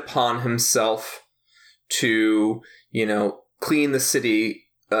takes it upon himself to, you know, clean the city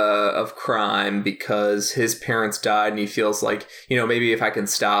of crime because his parents died, and he feels like, you know, maybe if I can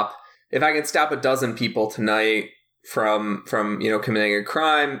stop a dozen people tonight from you know, committing a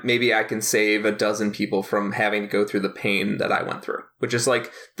crime, maybe I can save a dozen people from having to go through the pain that I went through, which is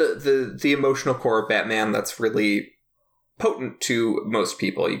like the emotional core of Batman that's really potent to most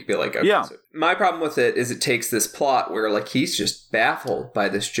people. You could be like, okay, yeah. So my problem with it is it takes this plot where, like, he's just baffled by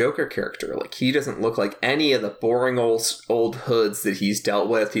this Joker character. Like, he doesn't look like any of the boring old hoods that he's dealt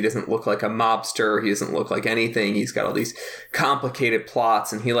with. He doesn't look like a mobster. He doesn't look like anything. He's got all these complicated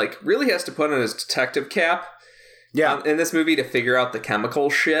plots, and he, like, really has to put on his detective cap Yeah. in this movie to figure out the chemical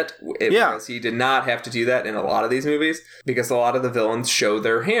shit. Because he did not have to do that in a lot of these movies, because a lot of the villains show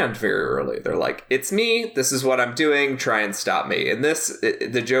their hand very early. They're like, it's me, this is what I'm doing, try and stop me. And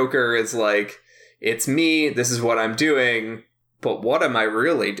the Joker is like, it's me, this is what I'm doing, but what am I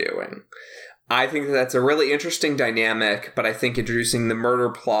really doing? I think that's a really interesting dynamic, but I think introducing the murder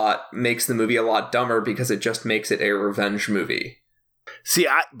plot makes the movie a lot dumber because it just makes it a revenge movie. See,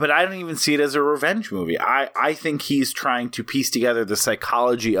 but I don't even see it as a revenge movie. I think he's trying to piece together the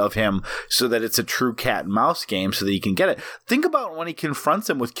psychology of him so that it's a true cat and mouse game so that he can get it. Think about when he confronts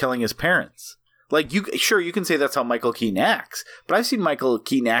him with killing his parents. Like, you can say that's how Michael Keaton acts, but I've seen Michael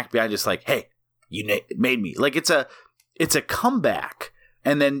Keaton act behind just like, hey, you made me. Like, it's a comeback.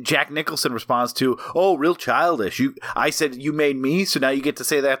 And then Jack Nicholson responds to, oh, real childish. I said you made me, so now you get to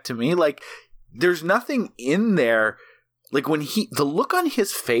say that to me. Like, there's nothing in there. Like, the look on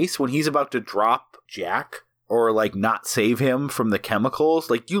his face when he's about to drop Jack or like not save him from the chemicals,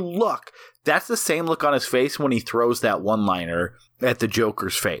 like, that's the same look on his face when he throws that one-liner at the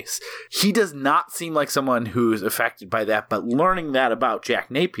Joker's face. He does not seem like someone who's affected by that, but learning that about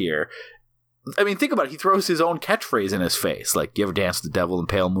Jack Napier, I mean, think about it. He throws his own catchphrase in his face, like, you ever dance with the devil in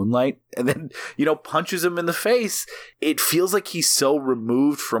pale moonlight? And then, punches him in the face. It feels like he's so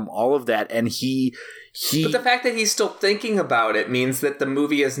removed from all of that, and But the fact that he's still thinking about it means that the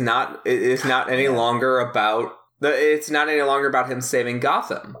movie is not any longer about it's not any longer about him saving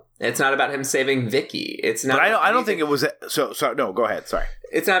Gotham. It's not about him saving Vicky. It's not. But I don't think it was. So no. Go ahead. Sorry.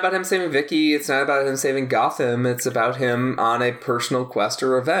 It's not about him saving Vicky. It's not about him saving Gotham. It's about him on a personal quest to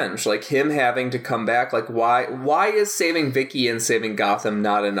revenge. Like, him having to come back. Like, why is saving Vicky and saving Gotham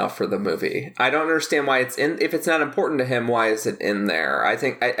not enough for the movie? I don't understand why it's in. If it's not important to him, why is it in there? I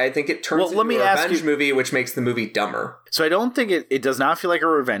think it turns into a revenge movie, which makes the movie dumber. So I don't think it does not feel like a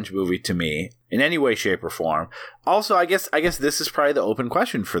revenge movie to me in any way, shape, or form. Also, I guess this is probably the open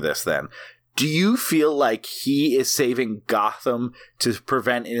question for this then. Do you feel like he is saving Gotham to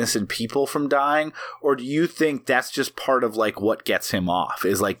prevent innocent people from dying? Or do you think that's just part of like what gets him off,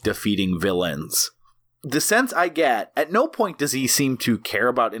 is like defeating villains? The sense I get, at no point does he seem to care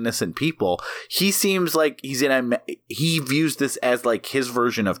about innocent people. He seems like he views this as like his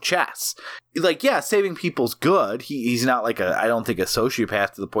version of chess. Like, yeah, saving people's good. He's not like I don't think a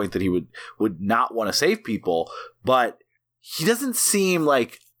sociopath to the point that he would not want to save people, but he doesn't seem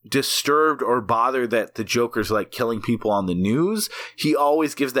like disturbed or bothered that the Joker's like killing people on the news. He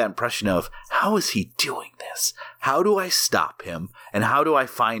always gives that impression of, how is he doing this? How do I stop him? And how do I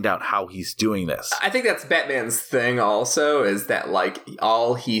find out how he's doing this? I think that's Batman's thing also, is that like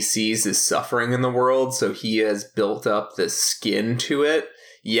all he sees is suffering in the world, so he has built up this skin to it,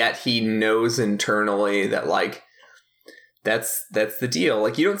 yet he knows internally that like that's the deal.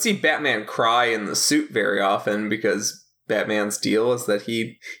 Like, you don't see Batman cry in the suit very often, because Batman's deal is that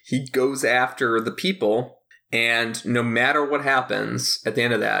he goes after the people, and no matter what happens at the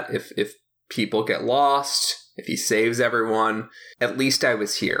end of that, if people get lost, if he saves everyone, at least I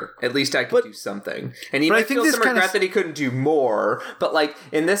was here. At least I could do something. And he might feel some regret that he couldn't do more, but like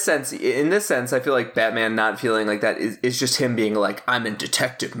in this sense, I feel like Batman not feeling like that is just him being like, I'm in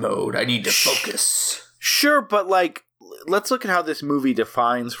detective mode. I need to focus. Sure, but like, let's look at how this movie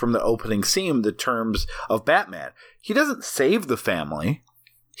defines from the opening scene the terms of Batman. He doesn't save the family.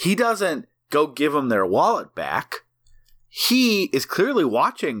 He doesn't go give them their wallet back. He is clearly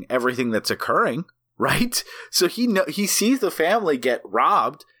watching everything that's occurring, right? So he sees the family get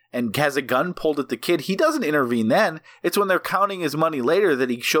robbed and has a gun pulled at the kid. He doesn't intervene then. It's when they're counting his money later that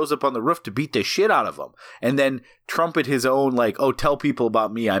he shows up on the roof to beat the shit out of them and then trumpet his own, like, oh, tell people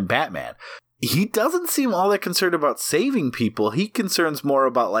about me, I'm Batman. He doesn't seem all that concerned about saving people. He concerns more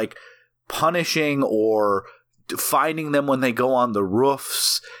about like punishing or finding them when they go on the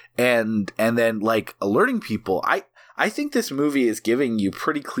roofs and then like alerting people. I think this movie is giving you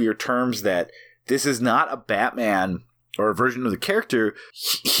pretty clear terms that this is not a Batman or a version of the character.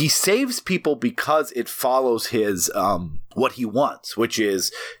 He saves people because it follows his what he wants, which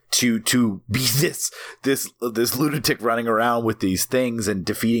is to be this lunatic running around with these things and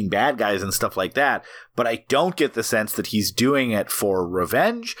defeating bad guys and stuff like that. But I don't get the sense that he's doing it for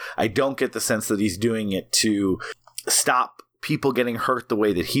revenge. I don't get the sense that he's doing it to stop people getting hurt the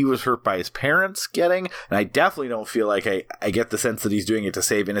way that he was hurt by his parents getting. And I definitely don't feel like I get the sense that he's doing it to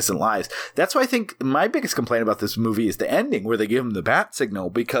save innocent lives. That's why I think my biggest complaint about this movie is the ending where they give him the bat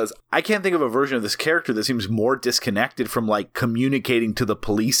signal, because I can't think of a version of this character that seems more disconnected from like communicating to the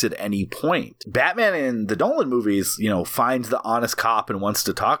police at any point. Batman in the Nolan movies, finds the honest cop and wants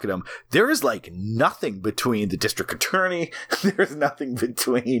to talk to him. There is like nothing between the district attorney. There's nothing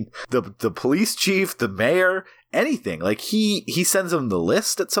between the police chief, the mayor, anything. Like he sends him the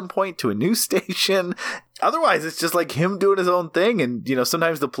list at some point to a news station. Otherwise, it's just like him doing his own thing. And, you know,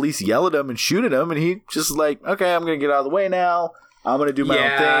 sometimes the police yell at him and shoot at him. And he just like, okay, I'm going to get out of the way now. I'm going to do my own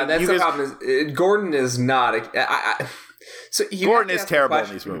thing. Yeah, that's the problem. Gordon is not. Gordon is terrible in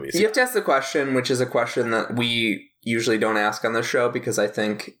these movies. You have to ask the question, which is a question that we usually don't ask on the show, because I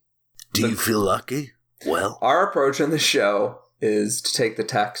think... Do you feel lucky? Well... Our approach on the show is to take the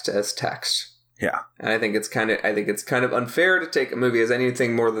text as text. Yeah. And I think it's kind of unfair to take a movie as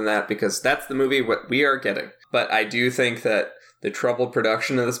anything more than that, because that's the movie what we are getting. But I do think that the troubled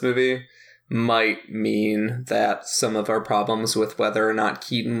production of this movie might mean that some of our problems with whether or not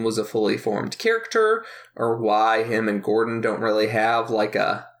Keaton was a fully formed character, or why him and Gordon don't really have like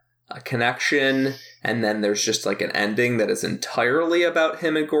a connection, and then there's just like an ending that is entirely about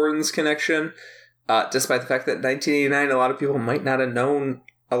him and Gordon's connection, despite the fact that in 1989 a lot of people might not have known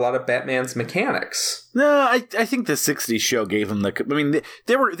a lot of Batman's mechanics. No, I think the 60s show gave them the... I mean, they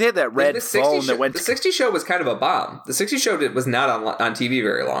had that red phone that went... The 60s show was kind of a bomb. The 60s show was not on TV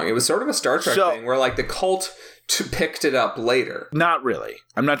very long. It was sort of a Star Trek thing where, like, the cult picked it up later. Not really.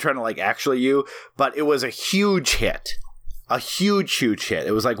 I'm not trying to, like, actually you, but it was a huge hit. A huge, huge hit.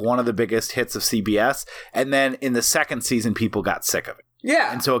 It was, like, one of the biggest hits of CBS. And then in the second season, people got sick of it.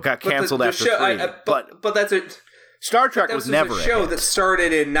 Yeah. And so it got canceled after show, 3. But that's it. Star Trek was never a show that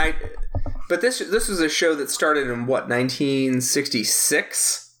started in But this was a show that started in what,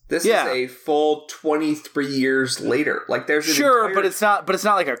 1966? This is a full 23 years later. Like there's but it's not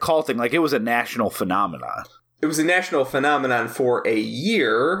like a cult thing. Like it was a national phenomenon. It was a national phenomenon for a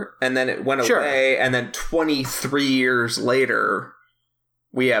year, and then it went away, and then 23 years later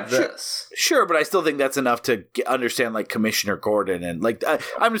we have this. Sure, but I still think that's enough to understand, like, Commissioner Gordon and, like,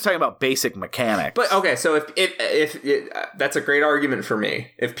 I'm just talking about basic mechanics. But, okay, so if that's a great argument for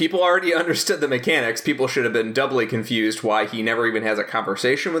me. If people already understood the mechanics, people should have been doubly confused why he never even has a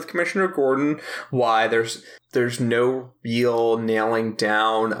conversation with Commissioner Gordon, why there's no real nailing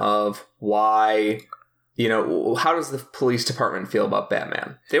down of why... You know, how does the police department feel about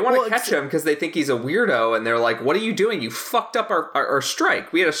Batman? They want to catch him because they think he's a weirdo, and they're like, what are you doing? You fucked up our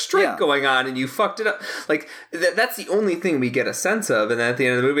strike. We had a strike going on, and you fucked it up. Like, that's the only thing we get a sense of. And then at the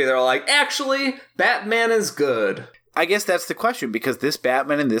end of the movie, they're like, actually, Batman is good. I guess that's the question, because this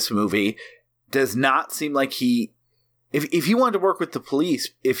Batman in this movie does not seem like he... If he wanted to work with the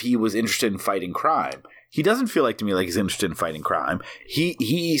police, if he was interested in fighting crime, he doesn't feel like to me like he's interested in fighting crime.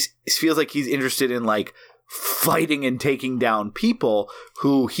 He feels like he's interested in, like, fighting and taking down people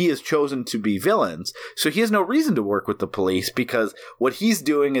who he has chosen to be villains. So he has no reason to work with the police, because what he's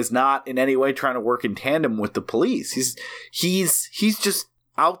doing is not in any way trying to work in tandem with the police. He's just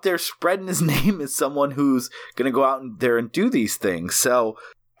out there spreading his name as someone who's going to go out there and do these things. So,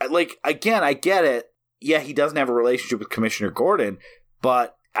 like, again, I get it. Yeah, he doesn't have a relationship with Commissioner Gordon,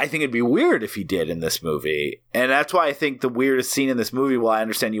 but I think it'd be weird if he did in this movie. And that's why I think the weirdest scene in this movie, while I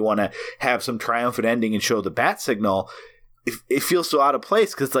understand you want to have some triumphant ending and show the bat signal, it feels so out of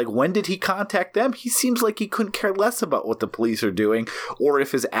place, because, like, when did he contact them? He seems like he couldn't care less about what the police are doing, or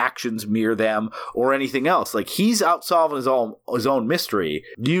if his actions mirror them, or anything else. Like, he's out solving his own mystery.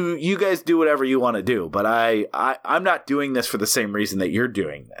 You guys do whatever you want to do, but I'm not doing this for the same reason that you're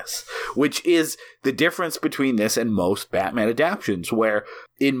doing this, which is the difference between this and most Batman adaptations, where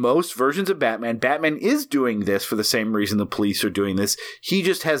in most versions of Batman is doing this for the same reason the police are doing this. He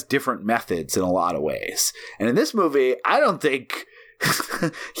just has different methods in a lot of ways. And in this movie, I don't think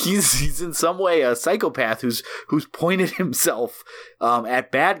he's in some way a psychopath who's pointed himself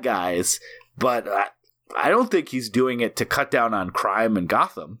at bad guys, but I don't think he's doing it to cut down on crime in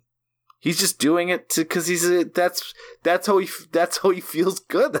Gotham. He's just doing it because that's how he feels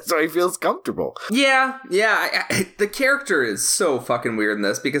good. That's how he feels comfortable. Yeah. The character is so fucking weird in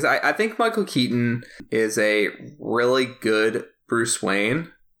this, because I think Michael Keaton is a really good Bruce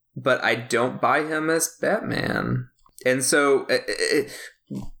Wayne, but I don't buy him as Batman. And so, and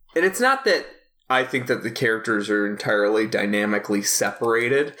it's not that I think that the characters are entirely dynamically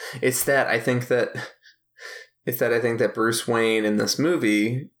separated. It's that I think that Bruce Wayne in this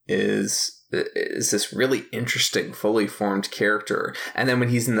movie is this really interesting, fully formed character. And then when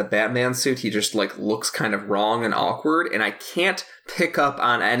he's in the Batman suit, he just, like, looks kind of wrong and awkward. And I can't pick up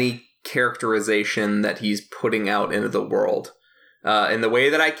on any characterization that he's putting out into the world. In the way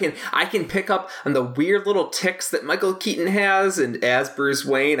that I can pick up on the weird little tics that Michael Keaton has, and as Bruce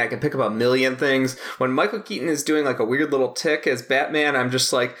Wayne, I can pick up a million things. When Michael Keaton is doing, like, a weird little tic as Batman, I'm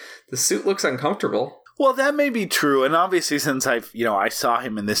just like, the suit looks uncomfortable. Well, that may be true, and obviously since I saw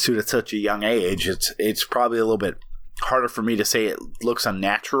him in this suit at such a young age, it's probably a little bit harder for me to say it looks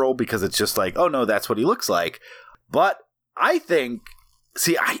unnatural because it's just like, oh no, that's what he looks like. But I think,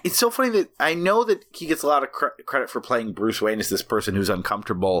 it's so funny that I know that he gets a lot of credit for playing Bruce Wayne as this person who's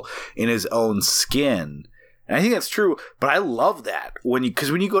uncomfortable in his own skin. And I think that's true, but I love that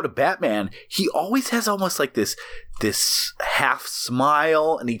because when you go to Batman, he always has almost like this half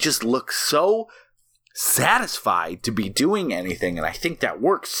smile, and he just looks so satisfied to be doing anything, and I think that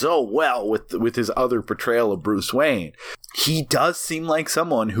works so well with his other portrayal of Bruce Wayne. He does seem like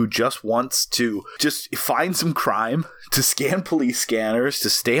someone who just wants to just find some crime, to scan police scanners, to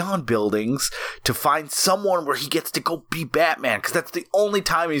stay on buildings, to find someone where he gets to go be Batman, because that's the only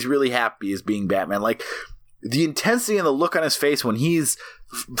time he's really happy is being Batman. Like, the intensity and the look on his face when he's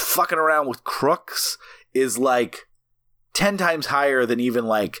fucking around with crooks is like 10 times higher than even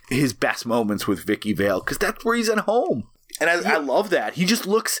like his best moments with Vicky Vale, because that's where he's at home. And I love that. He just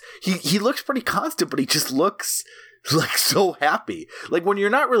looks, he looks pretty constant, but he just looks like so happy. Like when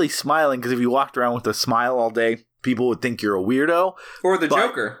you're not really smiling, because if you walked around with a smile all day, people would think you're a weirdo. Or the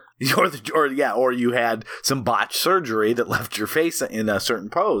Joker. Or you had some botched surgery that left your face in a certain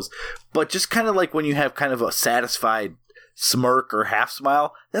pose. But just kind of like when you have kind of a satisfied smirk or half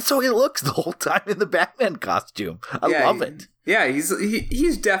smile, that's how he looks the whole time in the Batman costume. I love it. Yeah,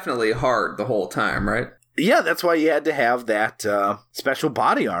 he's definitely hard the whole time, right? Yeah, that's why you had to have that special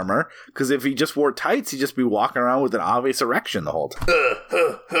body armor, because if he just wore tights, he'd just be walking around with an obvious erection the whole time.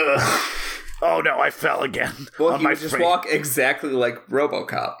 Oh no, I fell again. Well, he would just walk exactly like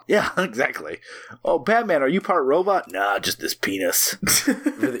RoboCop. Yeah, exactly. Oh, Batman, are you part robot? Nah, just this penis.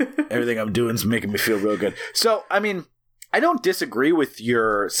 Everything I'm doing is making me feel real good. So, I mean, I don't disagree with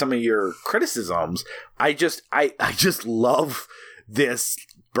some of your criticisms. I just love this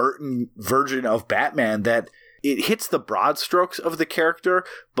Burton version of Batman that it hits the broad strokes of the character,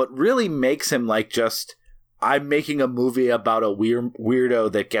 but really makes him like just, I'm making a movie about a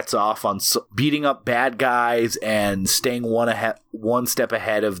weirdo that gets off on beating up bad guys and staying one step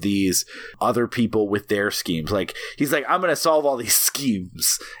ahead of these other people with their schemes. Like, he's like, I'm going to solve all these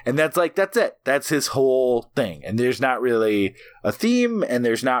schemes. And that's it. That's his whole thing. And there's not really a theme, and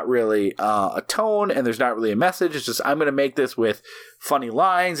there's not really a tone, and there's not really a message. It's just, I'm going to make this with funny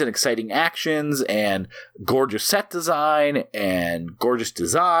lines and exciting actions and gorgeous set design and gorgeous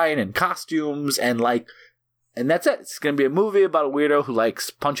design and costumes and that's it. It's going to be a movie about a weirdo who likes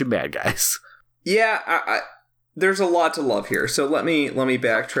punching bad guys. Yeah, there's a lot to love here. So let me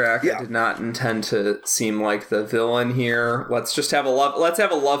backtrack. Yeah. I did not intend to seem like the villain here. Let's have a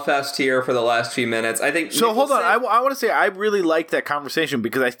love fest here for the last few minutes. I think. So hold on. I want to say I really like that conversation,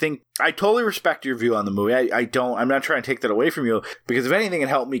 because I think I totally respect your view on the movie. I'm not trying to take that away from you, because if anything, it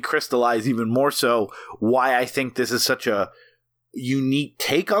helped me crystallize even more so why I think this is such a unique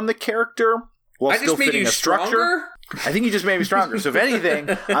take on the character. While still fitting a structure. Stronger? I think you just made me stronger. So if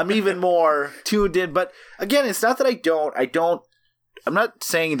anything, I'm even more tuned in. But again, it's not that I'm not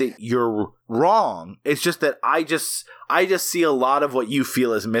saying that you're wrong. It's just that I just see a lot of what you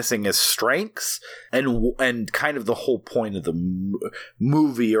feel is missing as strengths and kind of the whole point of the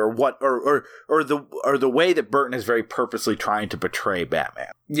movie, or the way that Burton is very purposely trying to portray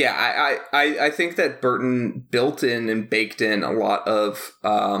Batman. Yeah, I think that Burton built in and baked in a lot of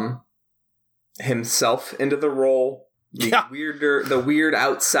himself into the role. The weird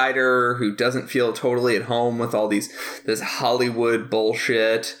outsider who doesn't feel totally at home with all this Hollywood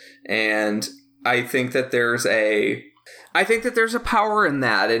bullshit. And I think that there's a power in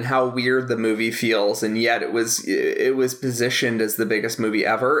that, and how weird the movie feels, and yet it was positioned as the biggest movie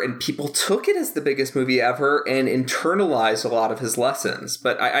ever, and people took it as the biggest movie ever and internalized a lot of his lessons.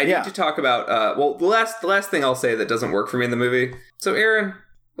 But I need to talk about the last thing I'll say that doesn't work for me in the movie. So Aaron,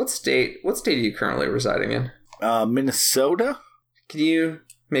 What state are you currently residing in? Minnesota. Can you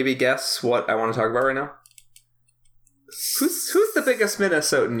maybe guess what I want to talk about right now? Who's the biggest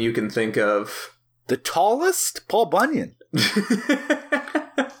Minnesotan you can think of? The tallest? Paul Bunyan. Who's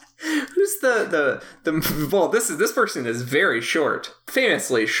the well, this person is very short.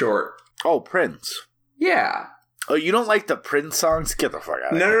 Famously short. Oh, Prince. Yeah. Oh, you don't like the Prince songs? Get the fuck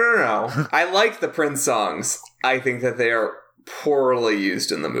out of here. No. I like the Prince songs. I think that they are poorly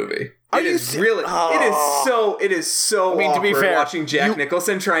used in the movie. It is so I mean, to be fair, watching Jack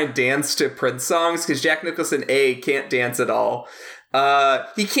Nicholson try and dance to Prince songs, because Jack Nicholson can't dance at all.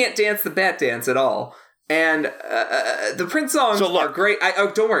 He can't dance the Bat dance at all. And the Prince songs are great.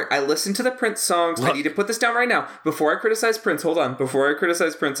 Don't worry. I listened to the Prince songs. I need to put this down right now. Before I criticize Prince, hold on. Before I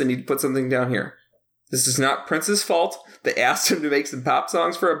criticize Prince, I need to put something down here. This is not Prince's fault. They asked him to make some pop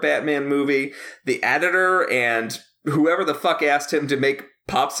songs for a Batman movie. The editor and whoever the fuck asked him to make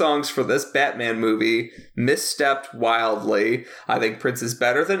pop songs for this Batman movie misstepped wildly. I think Prince is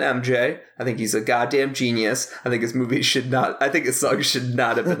better than MJ. I think he's a goddamn genius. I think his songs should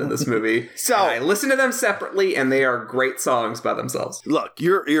not have been in this movie. So- and I listen to them separately, and they are great songs by themselves. Look,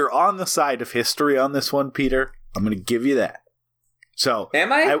 you're on the side of history on this one, Peter. I'm going to give you that. So,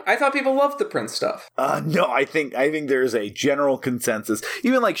 Am I? I thought people loved the Prince stuff. no, I think there's a general consensus.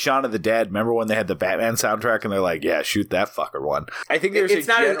 Even like Shaun of the Dead. Remember when they had the Batman soundtrack and they're like, "Yeah, shoot that fucker one." I think there's It's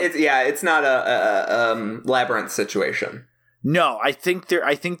not a Labyrinth situation. No, I think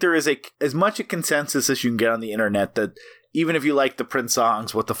there is as much a consensus as you can get on the internet that even if you like the Prince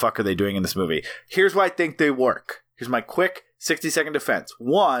songs, what the fuck are they doing in this movie? Here's why I think they work. Here's my quick 60-second defense.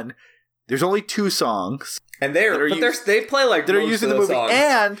 One, there's only 2 songs. And they play like that are most used in of the movie, songs.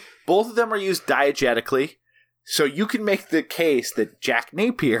 and both of them are used diegetically. So you can make the case that Jack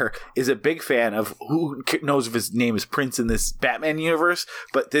Napier is a big fan of who knows if his name is Prince in this Batman universe,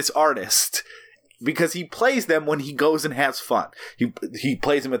 but this artist, because he plays them when he goes and has fun. He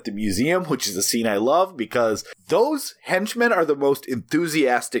plays them at the museum, which is a scene I love because those henchmen are the most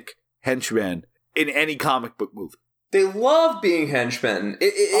enthusiastic henchmen in any comic book movie. They love being henchmen.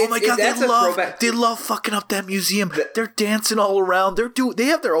 Oh my god, they love fucking up that museum. They're dancing all around. They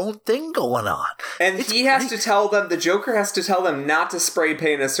have their own thing going on. And he has to tell them, the Joker has to tell them not to spray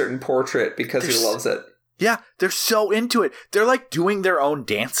paint a certain portrait because he loves it. Yeah, they're so into it. They're like doing their own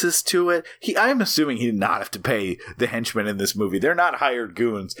dances to it. I'm assuming he did not have to pay the henchmen in this movie. They're not hired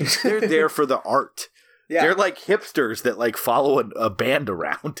goons. They're there for the art. Yeah. They're like hipsters that like follow a band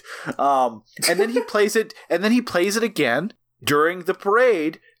around. And then he plays it, again during the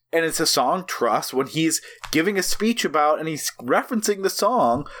parade, and it's a song, Trust, when he's giving a speech about, and he's referencing the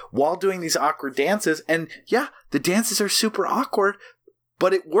song while doing these awkward dances. And yeah, the dances are super awkward,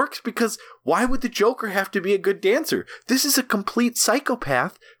 but it works because why would the Joker have to be a good dancer? This is a complete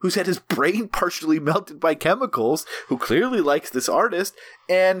psychopath who's had his brain partially melted by chemicals, who clearly likes this artist,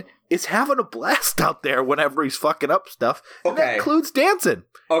 and is having a blast out there whenever he's fucking up stuff. And that includes dancing.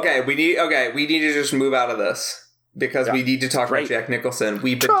 Okay, we need to just move out of this. Because we need to talk about Jack Nicholson.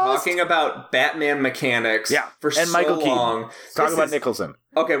 We've been talking about Batman mechanics for and so Michael long. Keaton. Talk about Nicholson.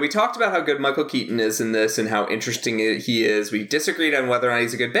 Okay, we talked about how good Michael Keaton is in this and how interesting he is. We disagreed on whether or not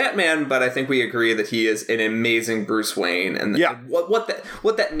he's a good Batman, but I think we agree that he is an amazing Bruce Wayne. And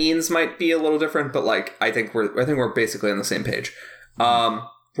what that means might be a little different, but like I think we're basically on the same page.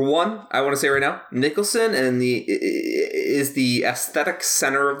 For one, I want to say right now, Nicholson is the aesthetic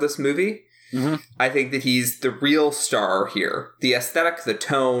center of this movie. Mm-hmm. I think that he's the real star here. The aesthetic, the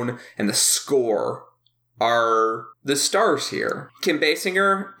tone, and the score are the stars here. Kim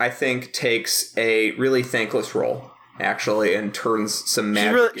Basinger, I think, takes a really thankless role, actually, and turns some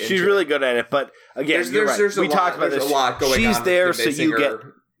magic into She's really good at it, but again, we talked about this. There's a lot going on. She's there so you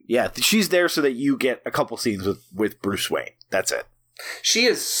get... she's there so that you get a couple scenes with Bruce Wayne. That's it. She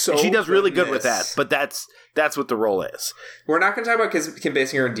is so. And she does really good with that, but that's what the role is. We're not going to talk about Kim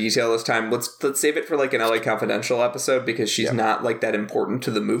Basinger in detail this time. Let's save it for like an LA Confidential episode because she's not like that important to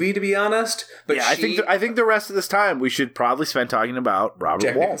the movie, to be honest. But I think the rest of this time we should probably spend talking about Robert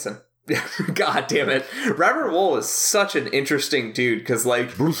Jack Wall. Nicholson. God damn it. Robert Wall is such an interesting dude because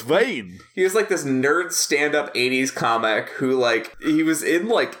like Bruce Wayne. He was like this nerd stand-up 80s comic who like he was in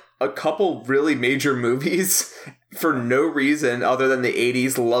like a couple really major movies for no reason other than the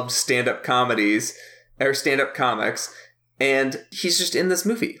 80s loved stand-up comedies or stand-up comics, and he's just in this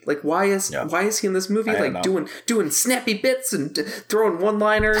movie. Like why is he in this movie? Like doing snappy bits and throwing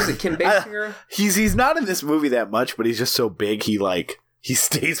one-liners at Kim Basinger? He's not in this movie that much, but he's just so big he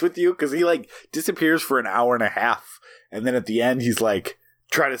stays with you because he like disappears for an hour and a half, and then at the end he's like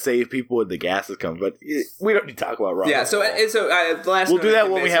trying to save people when the gas is coming. But we don't need to talk about Robert. Yeah, so we'll do that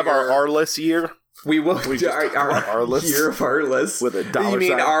when we have our Arliss year. We will do our Arliss year of Arliss with a dollar sign. You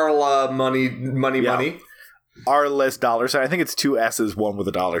mean Arla money? Arliss dollar sign. I think it's 2 S's, one with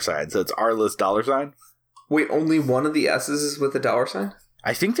a dollar sign. So it's Arliss dollar sign. Wait, only one of the S's is with a dollar sign?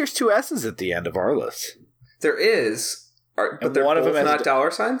 I think there's 2 S's at the end of Arliss. There is. But they're both not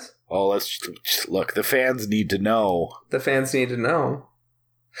dollar signs? Oh, let's just look. The fans need to know. The fans need to know.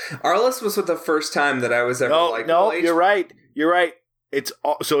 Arliss was the first time that I was ever No, you're right. You're right. It's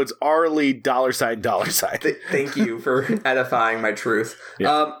Arlie dollar sign. Thank you for edifying my truth.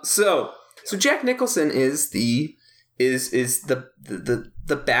 Yeah. So Jack Nicholson is the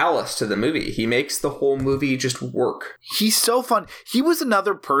ballast to the movie. He makes the whole movie just work. He's so fun. He was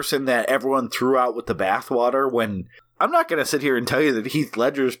another person that everyone threw out with the bathwater when I'm not going to sit here and tell you that Heath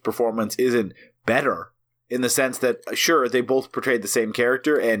Ledger's performance isn't better in the sense that, sure, they both portrayed the same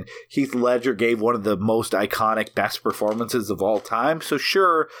character, and Heath Ledger gave one of the most iconic, best performances of all time. So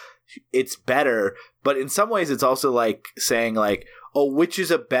sure, it's better, but in some ways it's also like saying like, oh, which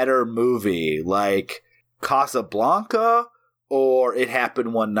is a better movie, like Casablanca or It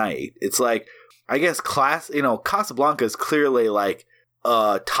Happened One Night? It's like, I guess Casablanca is clearly like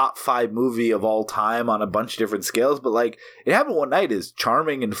a top 5 movie of all time on a bunch of different scales, but like It Happened One Night is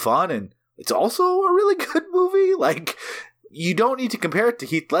charming and fun, and it's also a really good movie. Like, you don't need to compare it to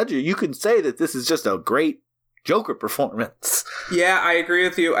Heath Ledger. You can say that this is just a great Joker performance. Yeah, I agree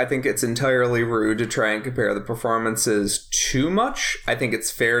with you. I think it's entirely rude to try and compare the performances too much. I think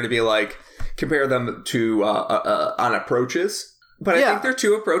it's fair to be like, compare them to on approaches. But I think their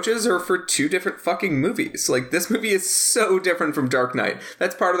 2 approaches are for 2 different fucking movies. Like, this movie is so different from Dark Knight.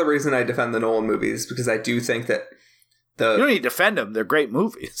 That's part of the reason I defend the Nolan movies, because I do think that you don't need to defend them. They're great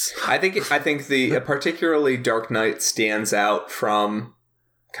movies. I think the particularly Dark Knight stands out from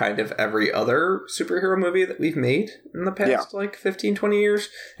kind of every other superhero movie that we've made in the past, like 15, 20 years.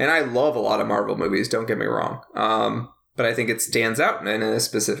 And I love a lot of Marvel movies, don't get me wrong. But I think it stands out in a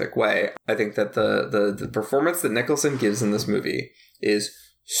specific way. I think that the performance that Nicholson gives in this movie is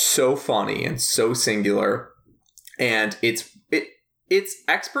so funny and so singular. And it's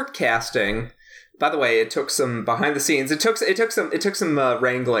expert casting. By the way, it took some behind the scenes. It took some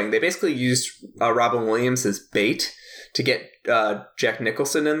wrangling. They basically used Robin Williams as bait to get Jack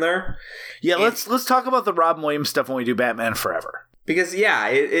Nicholson in there. Yeah, let's talk about the Robin Williams stuff when we do Batman Forever. Because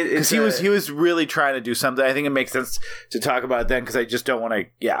he was really trying to do something. I think it makes sense to talk about it then, because I just don't want to.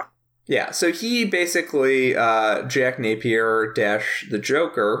 Yeah. So he basically Jack Napier - the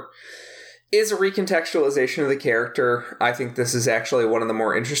Joker is a recontextualization of the character. I think this is actually one of the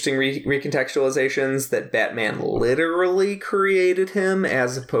more interesting recontextualizations, that Batman literally created him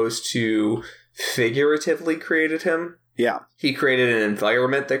as opposed to figuratively created him. Yeah. He created an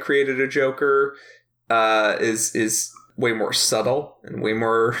environment that created a Joker, is way more subtle and way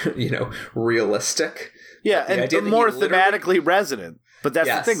more, realistic. Yeah, and more thematically resonant. But that's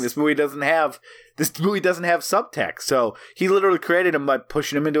the thing. This movie doesn't have subtext. So he literally created him by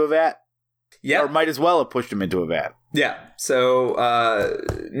pushing him into a vat. Yeah. Or might as well have pushed him into a vat. Yeah. So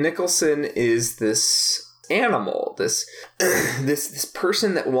Nicholson is this animal, this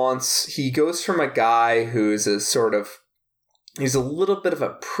person that he goes from a guy who's he's a little bit of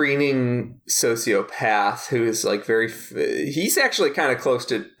a preening sociopath who's like he's actually kind of close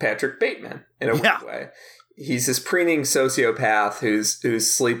to Patrick Bateman in a weird way. He's this preening sociopath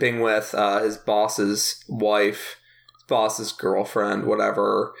who's sleeping with his boss's wife, boss's girlfriend,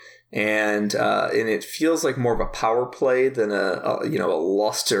 whatever. And it feels like more of a power play than a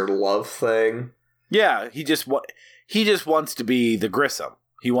lust or love thing. Yeah, he just wants to be the Grissom.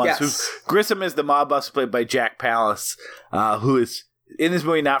 Grissom is the mob boss played by Jack Palance, who is in this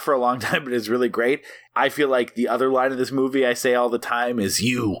movie not for a long time, but is really great. I feel like the other line of this movie I say all the time is,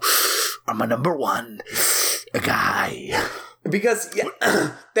 "You are my number one guy." Because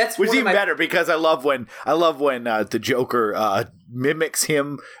that's which is even better, because I love when the Joker mimics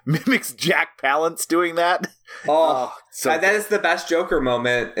Jack Palance doing that. So that is the best Joker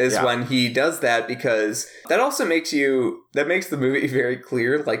moment when he does that, because that also makes the movie very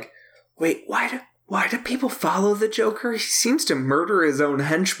clear. Like, wait, why do people follow the Joker? He seems to murder his own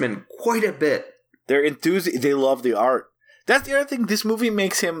henchmen quite a bit. They're enthusiastic. They love the art. That's the other thing. This movie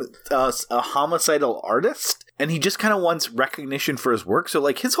makes him a homicidal artist, and he just kind of wants recognition for his work. So,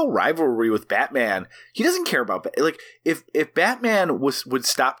 like, his whole rivalry with Batman, he doesn't care about. Like, if Batman would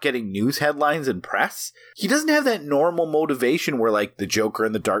stop getting news headlines and press, he doesn't have that normal motivation where, like, the Joker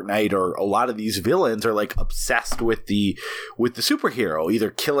and the Dark Knight or a lot of these villains are, like, obsessed with the superhero, either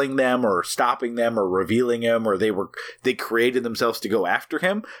killing them or stopping them or revealing him, or they created themselves to go after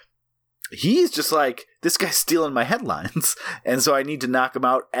him. He's just like, this guy's stealing my headlines, and so I need to knock him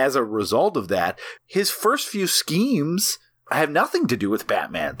out as a result of that. His first few schemes have nothing to do with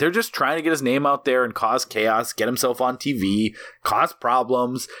Batman. They're just trying to get his name out there and cause chaos, get himself on TV, cause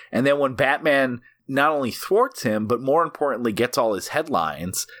problems, and then when Batman not only thwarts him, but more importantly gets all his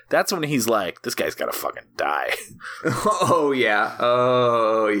headlines, that's when he's like, this guy's gotta fucking die. Oh,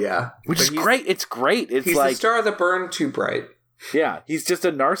 yeah. Which is great. It's great. It's he's like the star that burned too bright. Yeah, he's just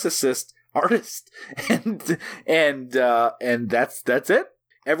a narcissist artist, and that's it.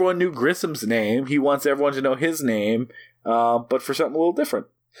 Everyone knew Grissom's name. He wants everyone to know his name, but for something a little different.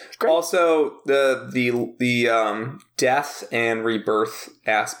 Also, the death and rebirth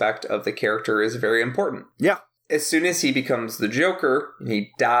aspect of the character is very important. Yeah. As soon as he becomes the Joker, and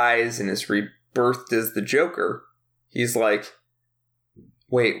he dies and is rebirthed as the Joker, he's like,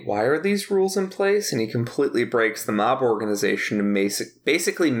 wait, why are these rules in place? And he completely breaks the mob organization to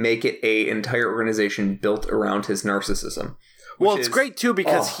basically make it a entire organization built around his narcissism. Well, it's great too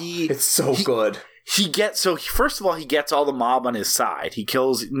because it's so good. First of all, he gets all the mob on his side. He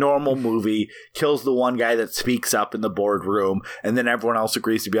kills normal movie, kills the one guy that speaks up in the boardroom, and then everyone else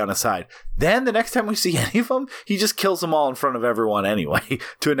agrees to be on his side. Then the next time we see any of them, he just kills them all in front of everyone anyway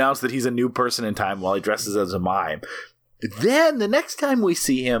to announce that he's a new person in time while he dresses as a mime. Then the next time we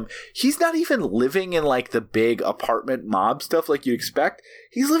see him, he's not even living in like the big apartment mob stuff like you expect.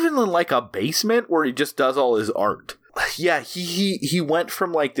 He's living in like a basement where he just does all his art. Yeah, he went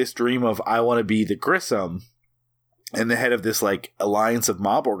from like this dream of I want to be the Grissom and the head of this like alliance of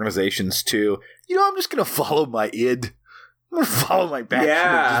mob organizations to, I'm just going to follow my id. I'm going to follow my passion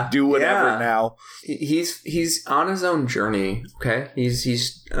and just do whatever now. He's on his own journey, okay?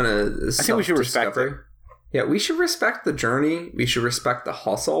 He's on a I think we should respect it. Yeah, we should respect the journey. We should respect the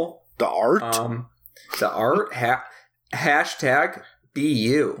hustle. The art? The art. Hashtag be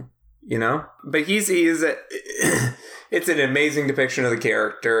you. But he's it's an amazing depiction of the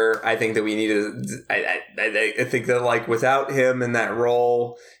character. I think that we need to I think that like without him in that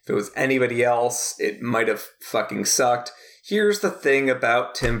role, if it was anybody else, it might have fucking sucked. Here's the thing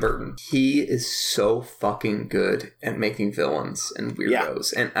about Tim Burton. He is so fucking good at making villains and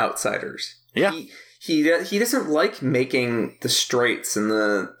weirdos and outsiders. Yeah. He doesn't like making the straights and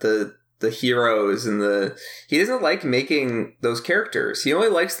the heroes and he doesn't like making those characters. He only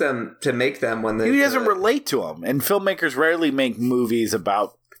likes them to make them when he doesn't relate to them. And filmmakers rarely make movies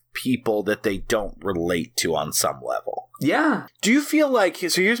about people that they don't relate to on some level. Yeah. Do you feel like,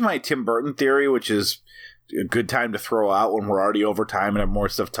 so here's my Tim Burton theory, which is a good time to throw out when we're already over time and have more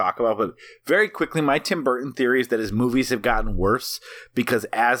stuff to talk about, but very quickly, my Tim Burton theory is that his movies have gotten worse because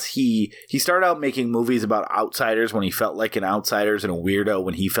as he started out making movies about outsiders when he felt like an outsider and a weirdo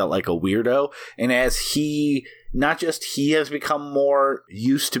when he felt like a weirdo, and as he has become more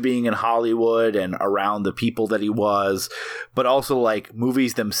used to being in Hollywood and around the people that he was, but also like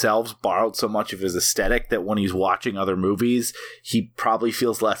movies themselves borrowed so much of his aesthetic that when he's watching other movies, he probably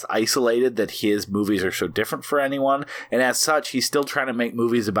feels less isolated that his movies are so different for anyone. And as such, he's still trying to make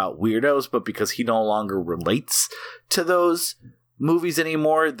movies about weirdos, but because he no longer relates to those movies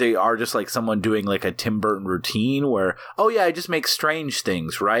anymore, they are just like someone doing like a Tim Burton routine where, oh yeah, I just make strange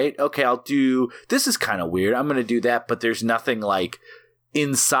things, right? Okay, I'll do, this is kind of weird, I'm gonna do that, but there's nothing like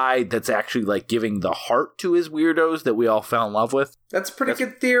inside that's actually like giving the heart to his weirdos that we all fell in love with. That's a pretty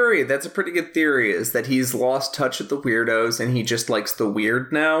good theory. That's a pretty good theory, is that he's lost touch with the weirdos and he just likes the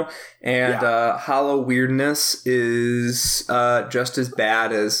weird now. And hollow weirdness is just as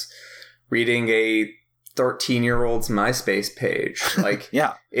bad as reading a 13-year-old's MySpace page. Like,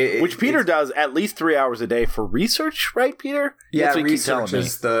 yeah, which Peter does at least 3 hours a day for research, right, Peter? Yeah, research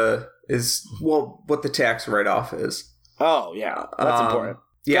is what the tax write-off is. Oh yeah, that's important.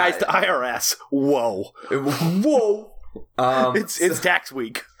 Yeah, guys, the IRS. Whoa. It's tax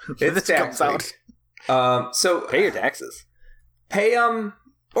week. It's tax week. So pay your taxes. Pay them.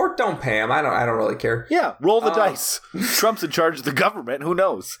 Or don't pay him. I don't really care. Yeah, roll the dice. Trump's in charge of the government. Who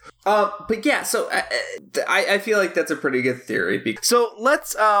knows? But yeah, so I feel like that's a pretty good theory. So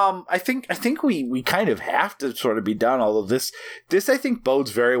let's. I think we kind of have to sort of be done. Although this I think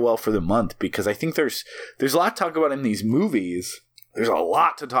bodes very well for the month because I think there's a lot to talk about in these movies. There's a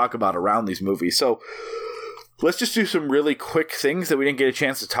lot to talk about around these movies. So let's just do some really quick things that we didn't get a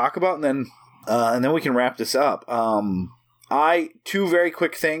chance to talk about, and then we can wrap this up. Two very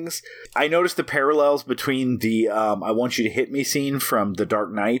quick things. I noticed the parallels between the I Want You to Hit Me scene from The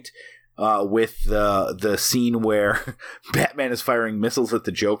Dark Knight with the scene where Batman is firing missiles at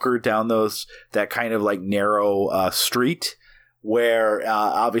the Joker down that kind of like narrow street where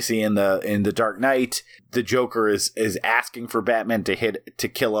obviously in the Dark Knight the Joker is asking for Batman to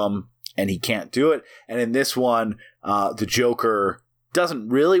kill him and he can't do it. And in this one the Joker doesn't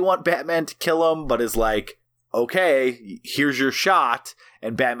really want Batman to kill him but is like, okay, here's your shot,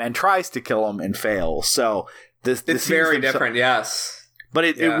 and Batman tries to kill him and fails. So this it's very different, yes. But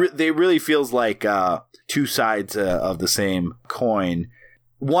it really feels like two sides of the same coin.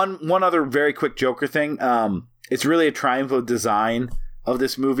 One other very quick Joker thing. It's really a triumph of design of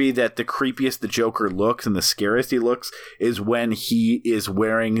this movie that the creepiest the Joker looks and the scariest he looks is when he is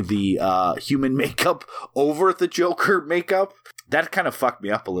wearing the human makeup over the Joker makeup. That kind of fucked me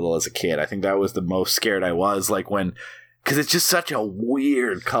up a little as a kid. I think that was the most scared I was, because it's just such a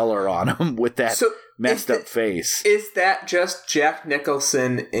weird color on him with that messed up face. Is that just Jack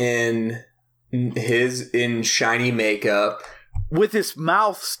Nicholson in shiny makeup? with his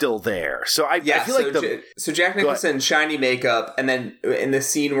mouth still there. So I feel like so Jack Nicholson, shiny makeup, and then in the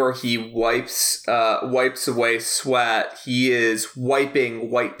scene where he wipes away sweat, he is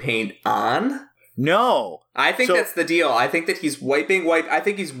wiping white paint on. No. I think that's the deal. I think that he's wiping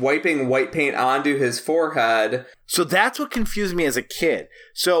white paint onto his forehead. So that's what confused me as a kid.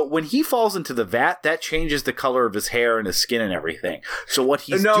 So when he falls into the vat, that changes the color of his hair and his skin and everything. So what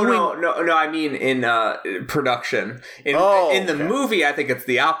he's doing... No, I mean in production. In the movie, I think it's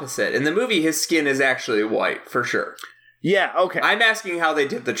the opposite. In the movie, his skin is actually white, for sure. Yeah, okay. I'm asking how they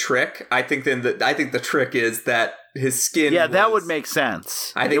did the trick. I think the trick is that his skin. Yeah, that would make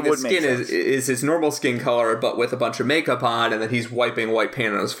sense. I think the skin is his normal skin color, but with a bunch of makeup on, and then he's wiping white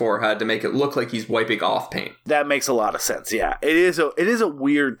paint on his forehead to make it look like he's wiping off paint. That makes a lot of sense. Yeah, it is a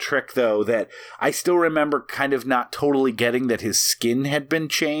weird trick though that I still remember kind of not totally getting that his skin had been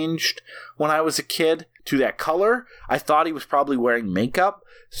changed when I was a kid to that color. I thought he was probably wearing makeup,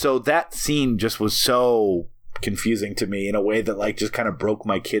 so that scene just was so confusing to me in a way that like just kind of broke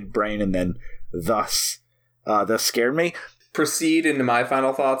my kid brain and then thus scared me. Proceed into my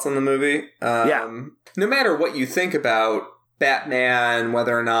final thoughts on the movie. No matter what you think about Batman,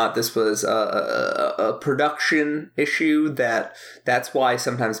 whether or not this was a production issue, that's why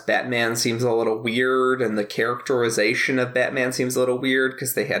sometimes Batman seems a little weird and the characterization of Batman seems a little weird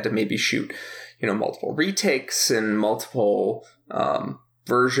because they had to maybe shoot, multiple retakes and multiple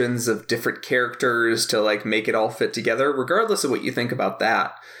versions of different characters to like make it all fit together. Regardless of what you think about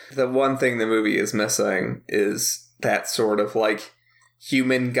that, the one thing the movie is missing is that sort of like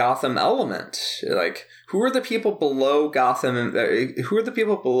human Gotham element. Like, who are the people below Gotham and who are the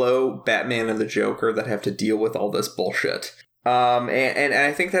people below Batman and the Joker that have to deal with all this bullshit? And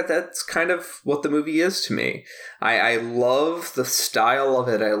I think that's kind of what the movie is to me. I love the style of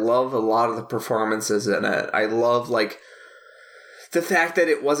it. I love a lot of the performances in it. I love like the fact that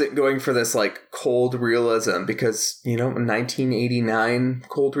it wasn't going for this like cold realism, because 1989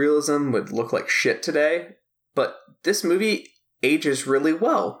 cold realism would look like shit today, but this movie ages really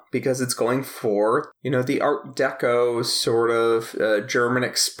well because it's going for the Art Deco sort of German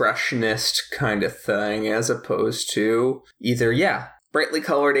expressionist kind of thing, as opposed to either brightly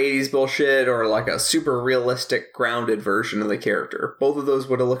colored 80s bullshit or like a super realistic grounded version of the character. Both of those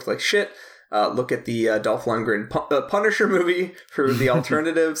would have looked like shit. Look at the Dolph Lundgren Punisher movie for the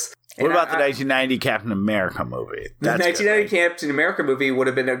alternatives. What about the 1990 Captain America movie? The 1990 Captain America movie would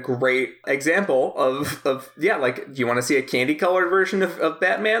have been a great example of like, do you want to see a candy-colored version of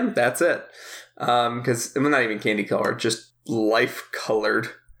Batman? That's it. Because, not even candy-colored, just life-colored.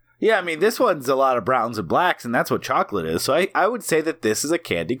 Yeah, I mean, this one's a lot of browns and blacks, and that's what chocolate is. So I would say that this is a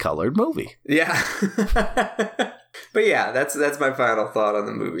candy-colored movie. Yeah. But yeah, that's my final thought on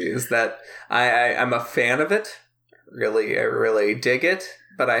the movie, is that I'm a fan of it. I really dig it,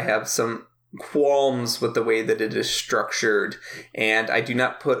 but I have some qualms with the way that it is structured, and I do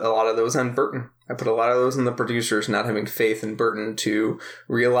not put a lot of those on Burton. I put a lot of those in the producers not having faith in Burton to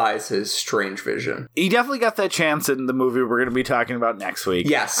realize his strange vision. He definitely got that chance in the movie we're going to be talking about next week.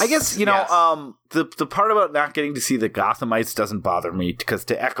 Yes. I guess, the part about not getting to see the Gothamites doesn't bother me, because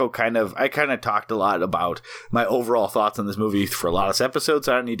to echo I kind of talked a lot about my overall thoughts on this movie for a lot of episodes.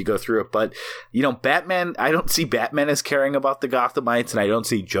 So I don't need to go through it. But, Batman, I don't see Batman as caring about the Gothamites, and I don't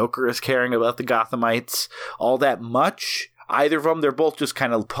see Joker as caring about the Gothamites all that much. Either of them, they're both just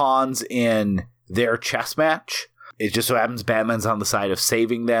kind of pawns in their chess match. It just so happens Batman's on the side of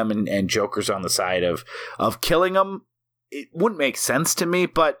saving them and Joker's on the side of killing them. It wouldn't make sense to me,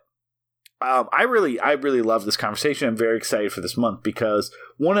 but I really love this conversation. I'm very excited for this month, because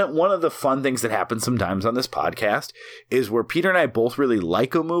one of the fun things that happens sometimes on this podcast is where Peter and I both really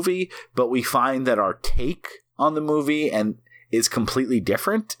like a movie, but we find that our take on the movie is completely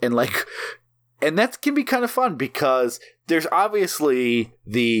different, and that can be kind of fun, because there's obviously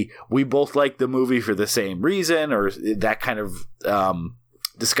we both like the movie for the same reason, or that kind of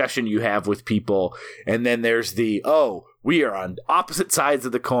discussion you have with people. And then there's we are on opposite sides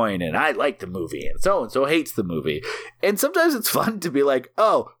of the coin, and I like the movie and so hates the movie. And sometimes it's fun to be like,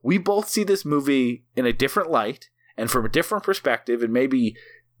 we both see this movie in a different light and from a different perspective, and maybe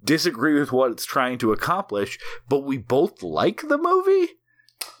disagree with what it's trying to accomplish, but we both like the movie.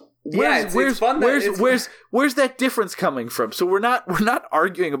 Where's that difference coming from? So we're not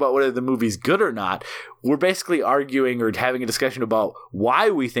arguing about whether the movie's good or not. We're basically arguing or having a discussion about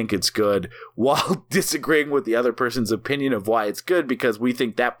why we think it's good, while disagreeing with the other person's opinion of why it's good, because we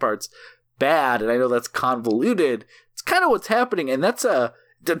think that part's bad. And I know that's convoluted. It's kind of what's happening, and that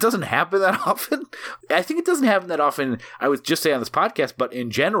doesn't happen that often. I think it doesn't happen that often, I would just say on this podcast, but in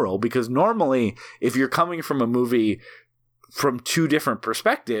general, because normally if you're coming from a movie from two different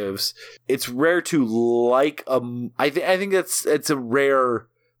perspectives, it's rare to like I think it's a rare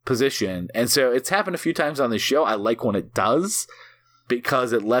position. And so it's happened a few times on the show. I like when it does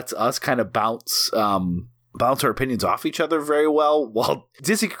because it lets us kind of bounce our opinions off each other very well while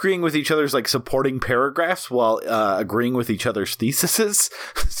disagreeing with each other's like supporting paragraphs while agreeing with each other's theses.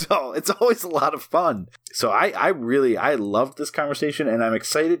 So it's always a lot of fun. So I loved this conversation, and I'm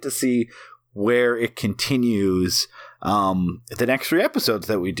excited to see where it continues the next 3 episodes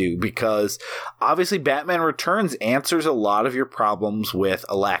that we do, because obviously Batman Returns answers a lot of your problems with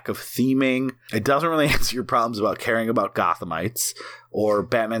a lack of theming. It doesn't really answer your problems about caring about Gothamites or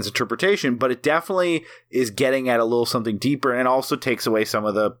Batman's interpretation, but it definitely is getting at a little something deeper, and it also takes away some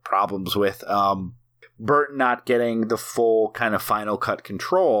of the problems with Burton not getting the full kind of final cut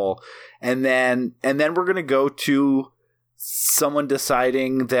control. And then we're going to go to someone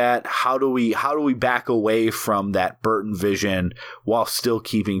deciding that how do we back away from that Burton vision while still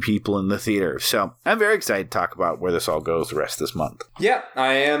keeping people in the theater. So I'm very excited to talk about where this all goes the rest of this month. Yeah,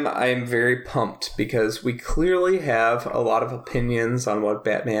 I am very pumped because we clearly have a lot of opinions on what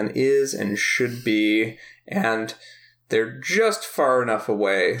Batman is and should be, and they're just far enough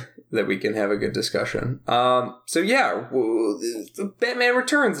away that we can have a good discussion. So yeah, Batman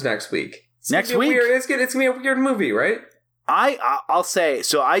Returns next week. It's gonna be a weird movie, right? I'll say,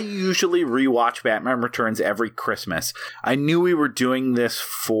 so I usually rewatch Batman Returns every Christmas. I knew we were doing this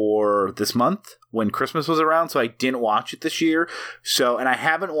for this month when Christmas was around, so I didn't watch it this year. And I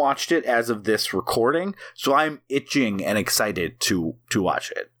haven't watched it as of this recording, so I'm itching and excited to watch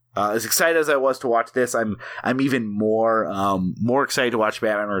it. As excited as I was to watch this, I'm even more excited to watch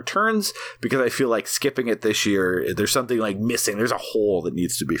Batman Returns because I feel like skipping it this year, there's something like missing. There's a hole that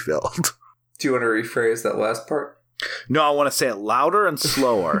needs to be filled. Do you want to rephrase that last part? No, I want to say it louder and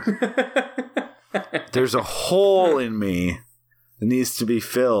slower. There's a hole in me that needs to be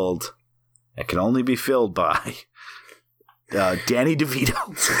filled. It can only be filled by Danny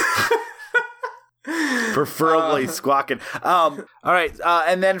DeVito. Preferably squawking. All right.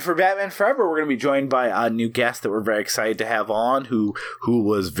 And then for Batman Forever, we're going to be joined by a new guest that we're very excited to have on who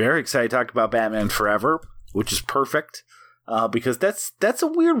was very excited to talk about Batman Forever, which is perfect because that's a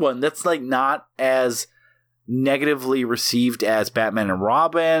weird one. That's like not as negatively received as Batman and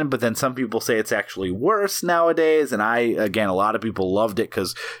Robin, but then some people say it's actually worse nowadays. And a lot of people loved it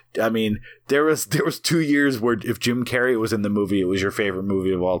because, I mean, there was 2 years where if Jim Carrey was in the movie, it was your favorite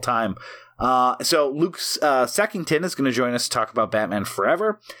movie of all time. So Luke Seckington is going to join us to talk about Batman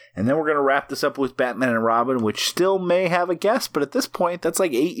Forever, and then we're going to wrap this up with Batman and Robin, which still may have a guest, but at this point, that's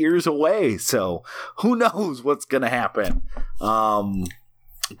like 8 years away, so who knows what's going to happen.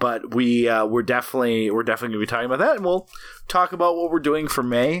 But we're definitely going to be talking about that, and we'll talk about what we're doing for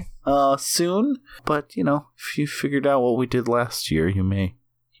May soon. But you know, if you figured out what we did last year, you may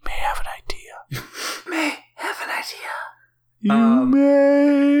have an idea. May have an idea. You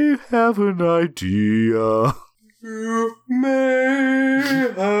may have an idea. You may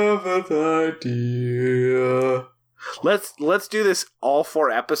have an idea. Let's do this all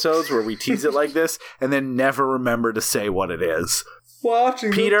 4 episodes where we tease it like this and then never remember to say what it is.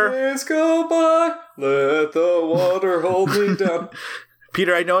 Watching Peter, the days go by, let the water hold me down.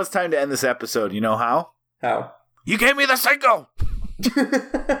 Peter, I know it's time to end this episode. You know how? How? You gave me the single!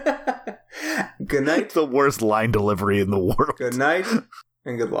 Good night. It's the worst line delivery in the world. Good night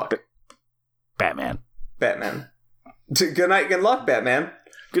and good luck. Batman. Good night, good luck, Batman.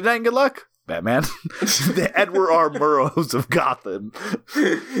 Good night and good luck, Batman. The Edward R. Murrows of Gotham.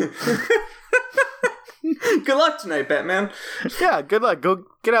 Good luck tonight, Batman. Yeah, good luck. Go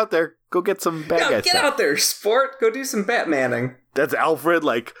get out there. Go get some bad guys. Get out there, sport. Go do some Batmaning. That's Alfred,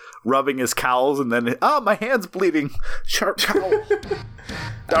 like, rubbing his cowls and then, my hand's bleeding. Sharp cowl.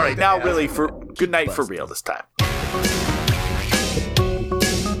 All right, now really, for good night for real this time.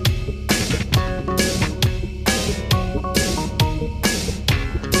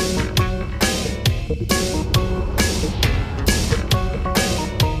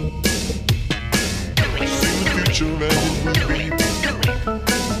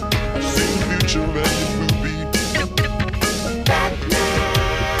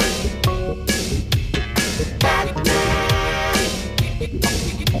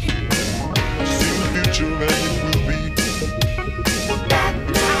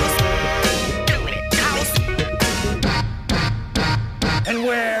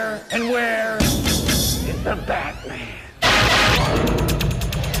 And where is the Batman?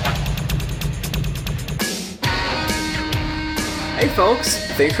 I folks.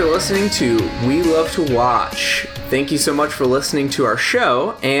 Thanks for listening to We Love to Watch. Thank you so much for listening to our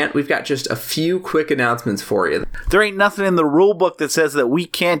show, and we've got just a few quick announcements for you. There ain't nothing in the rule book that says that we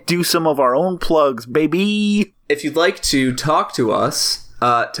can't do some of our own plugs, baby. If you'd like to talk to us,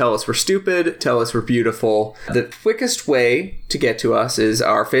 tell us we're stupid, tell us we're beautiful. The quickest way to get to us is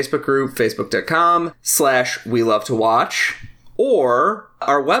our Facebook group, facebook.com/We Love to Watch, or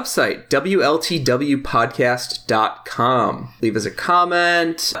our website, WLTWpodcast.com. Leave us a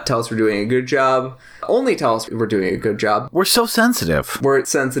comment, tell us we're doing a good job. Only tell us we're doing a good job. We're so sensitive. We're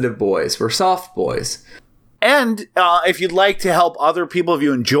sensitive boys. We're soft boys. And if you'd like to help other people, if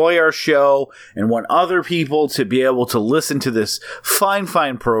you enjoy our show and want other people to be able to listen to this fine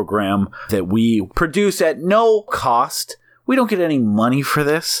program that we produce at no cost, we don't get any money for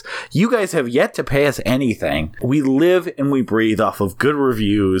this. You guys have yet to pay us anything. We live and we breathe off of good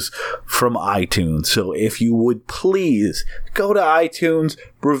reviews from iTunes. So if you would please go to iTunes,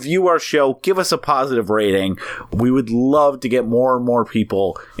 review our show, give us a positive rating. We would love to get more and more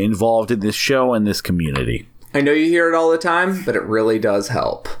people involved in this show and this community. I know you hear it all the time, but it really does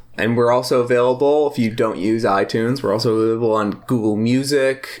help. And we're also available, if you don't use iTunes, we're also available on Google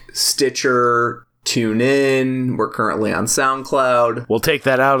Music, Stitcher, TuneIn. We're currently on SoundCloud. We'll take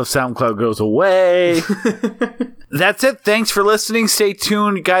that out if SoundCloud goes away. That's it. Thanks for listening. Stay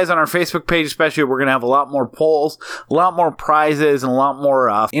tuned, guys, on our Facebook page especially. We're going to have a lot more polls, a lot more prizes, and a lot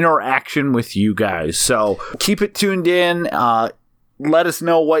more interaction with you guys. So keep it tuned in. Let us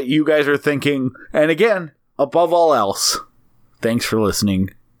know what you guys are thinking. And again, above all else, thanks for listening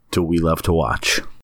to We Love to Watch.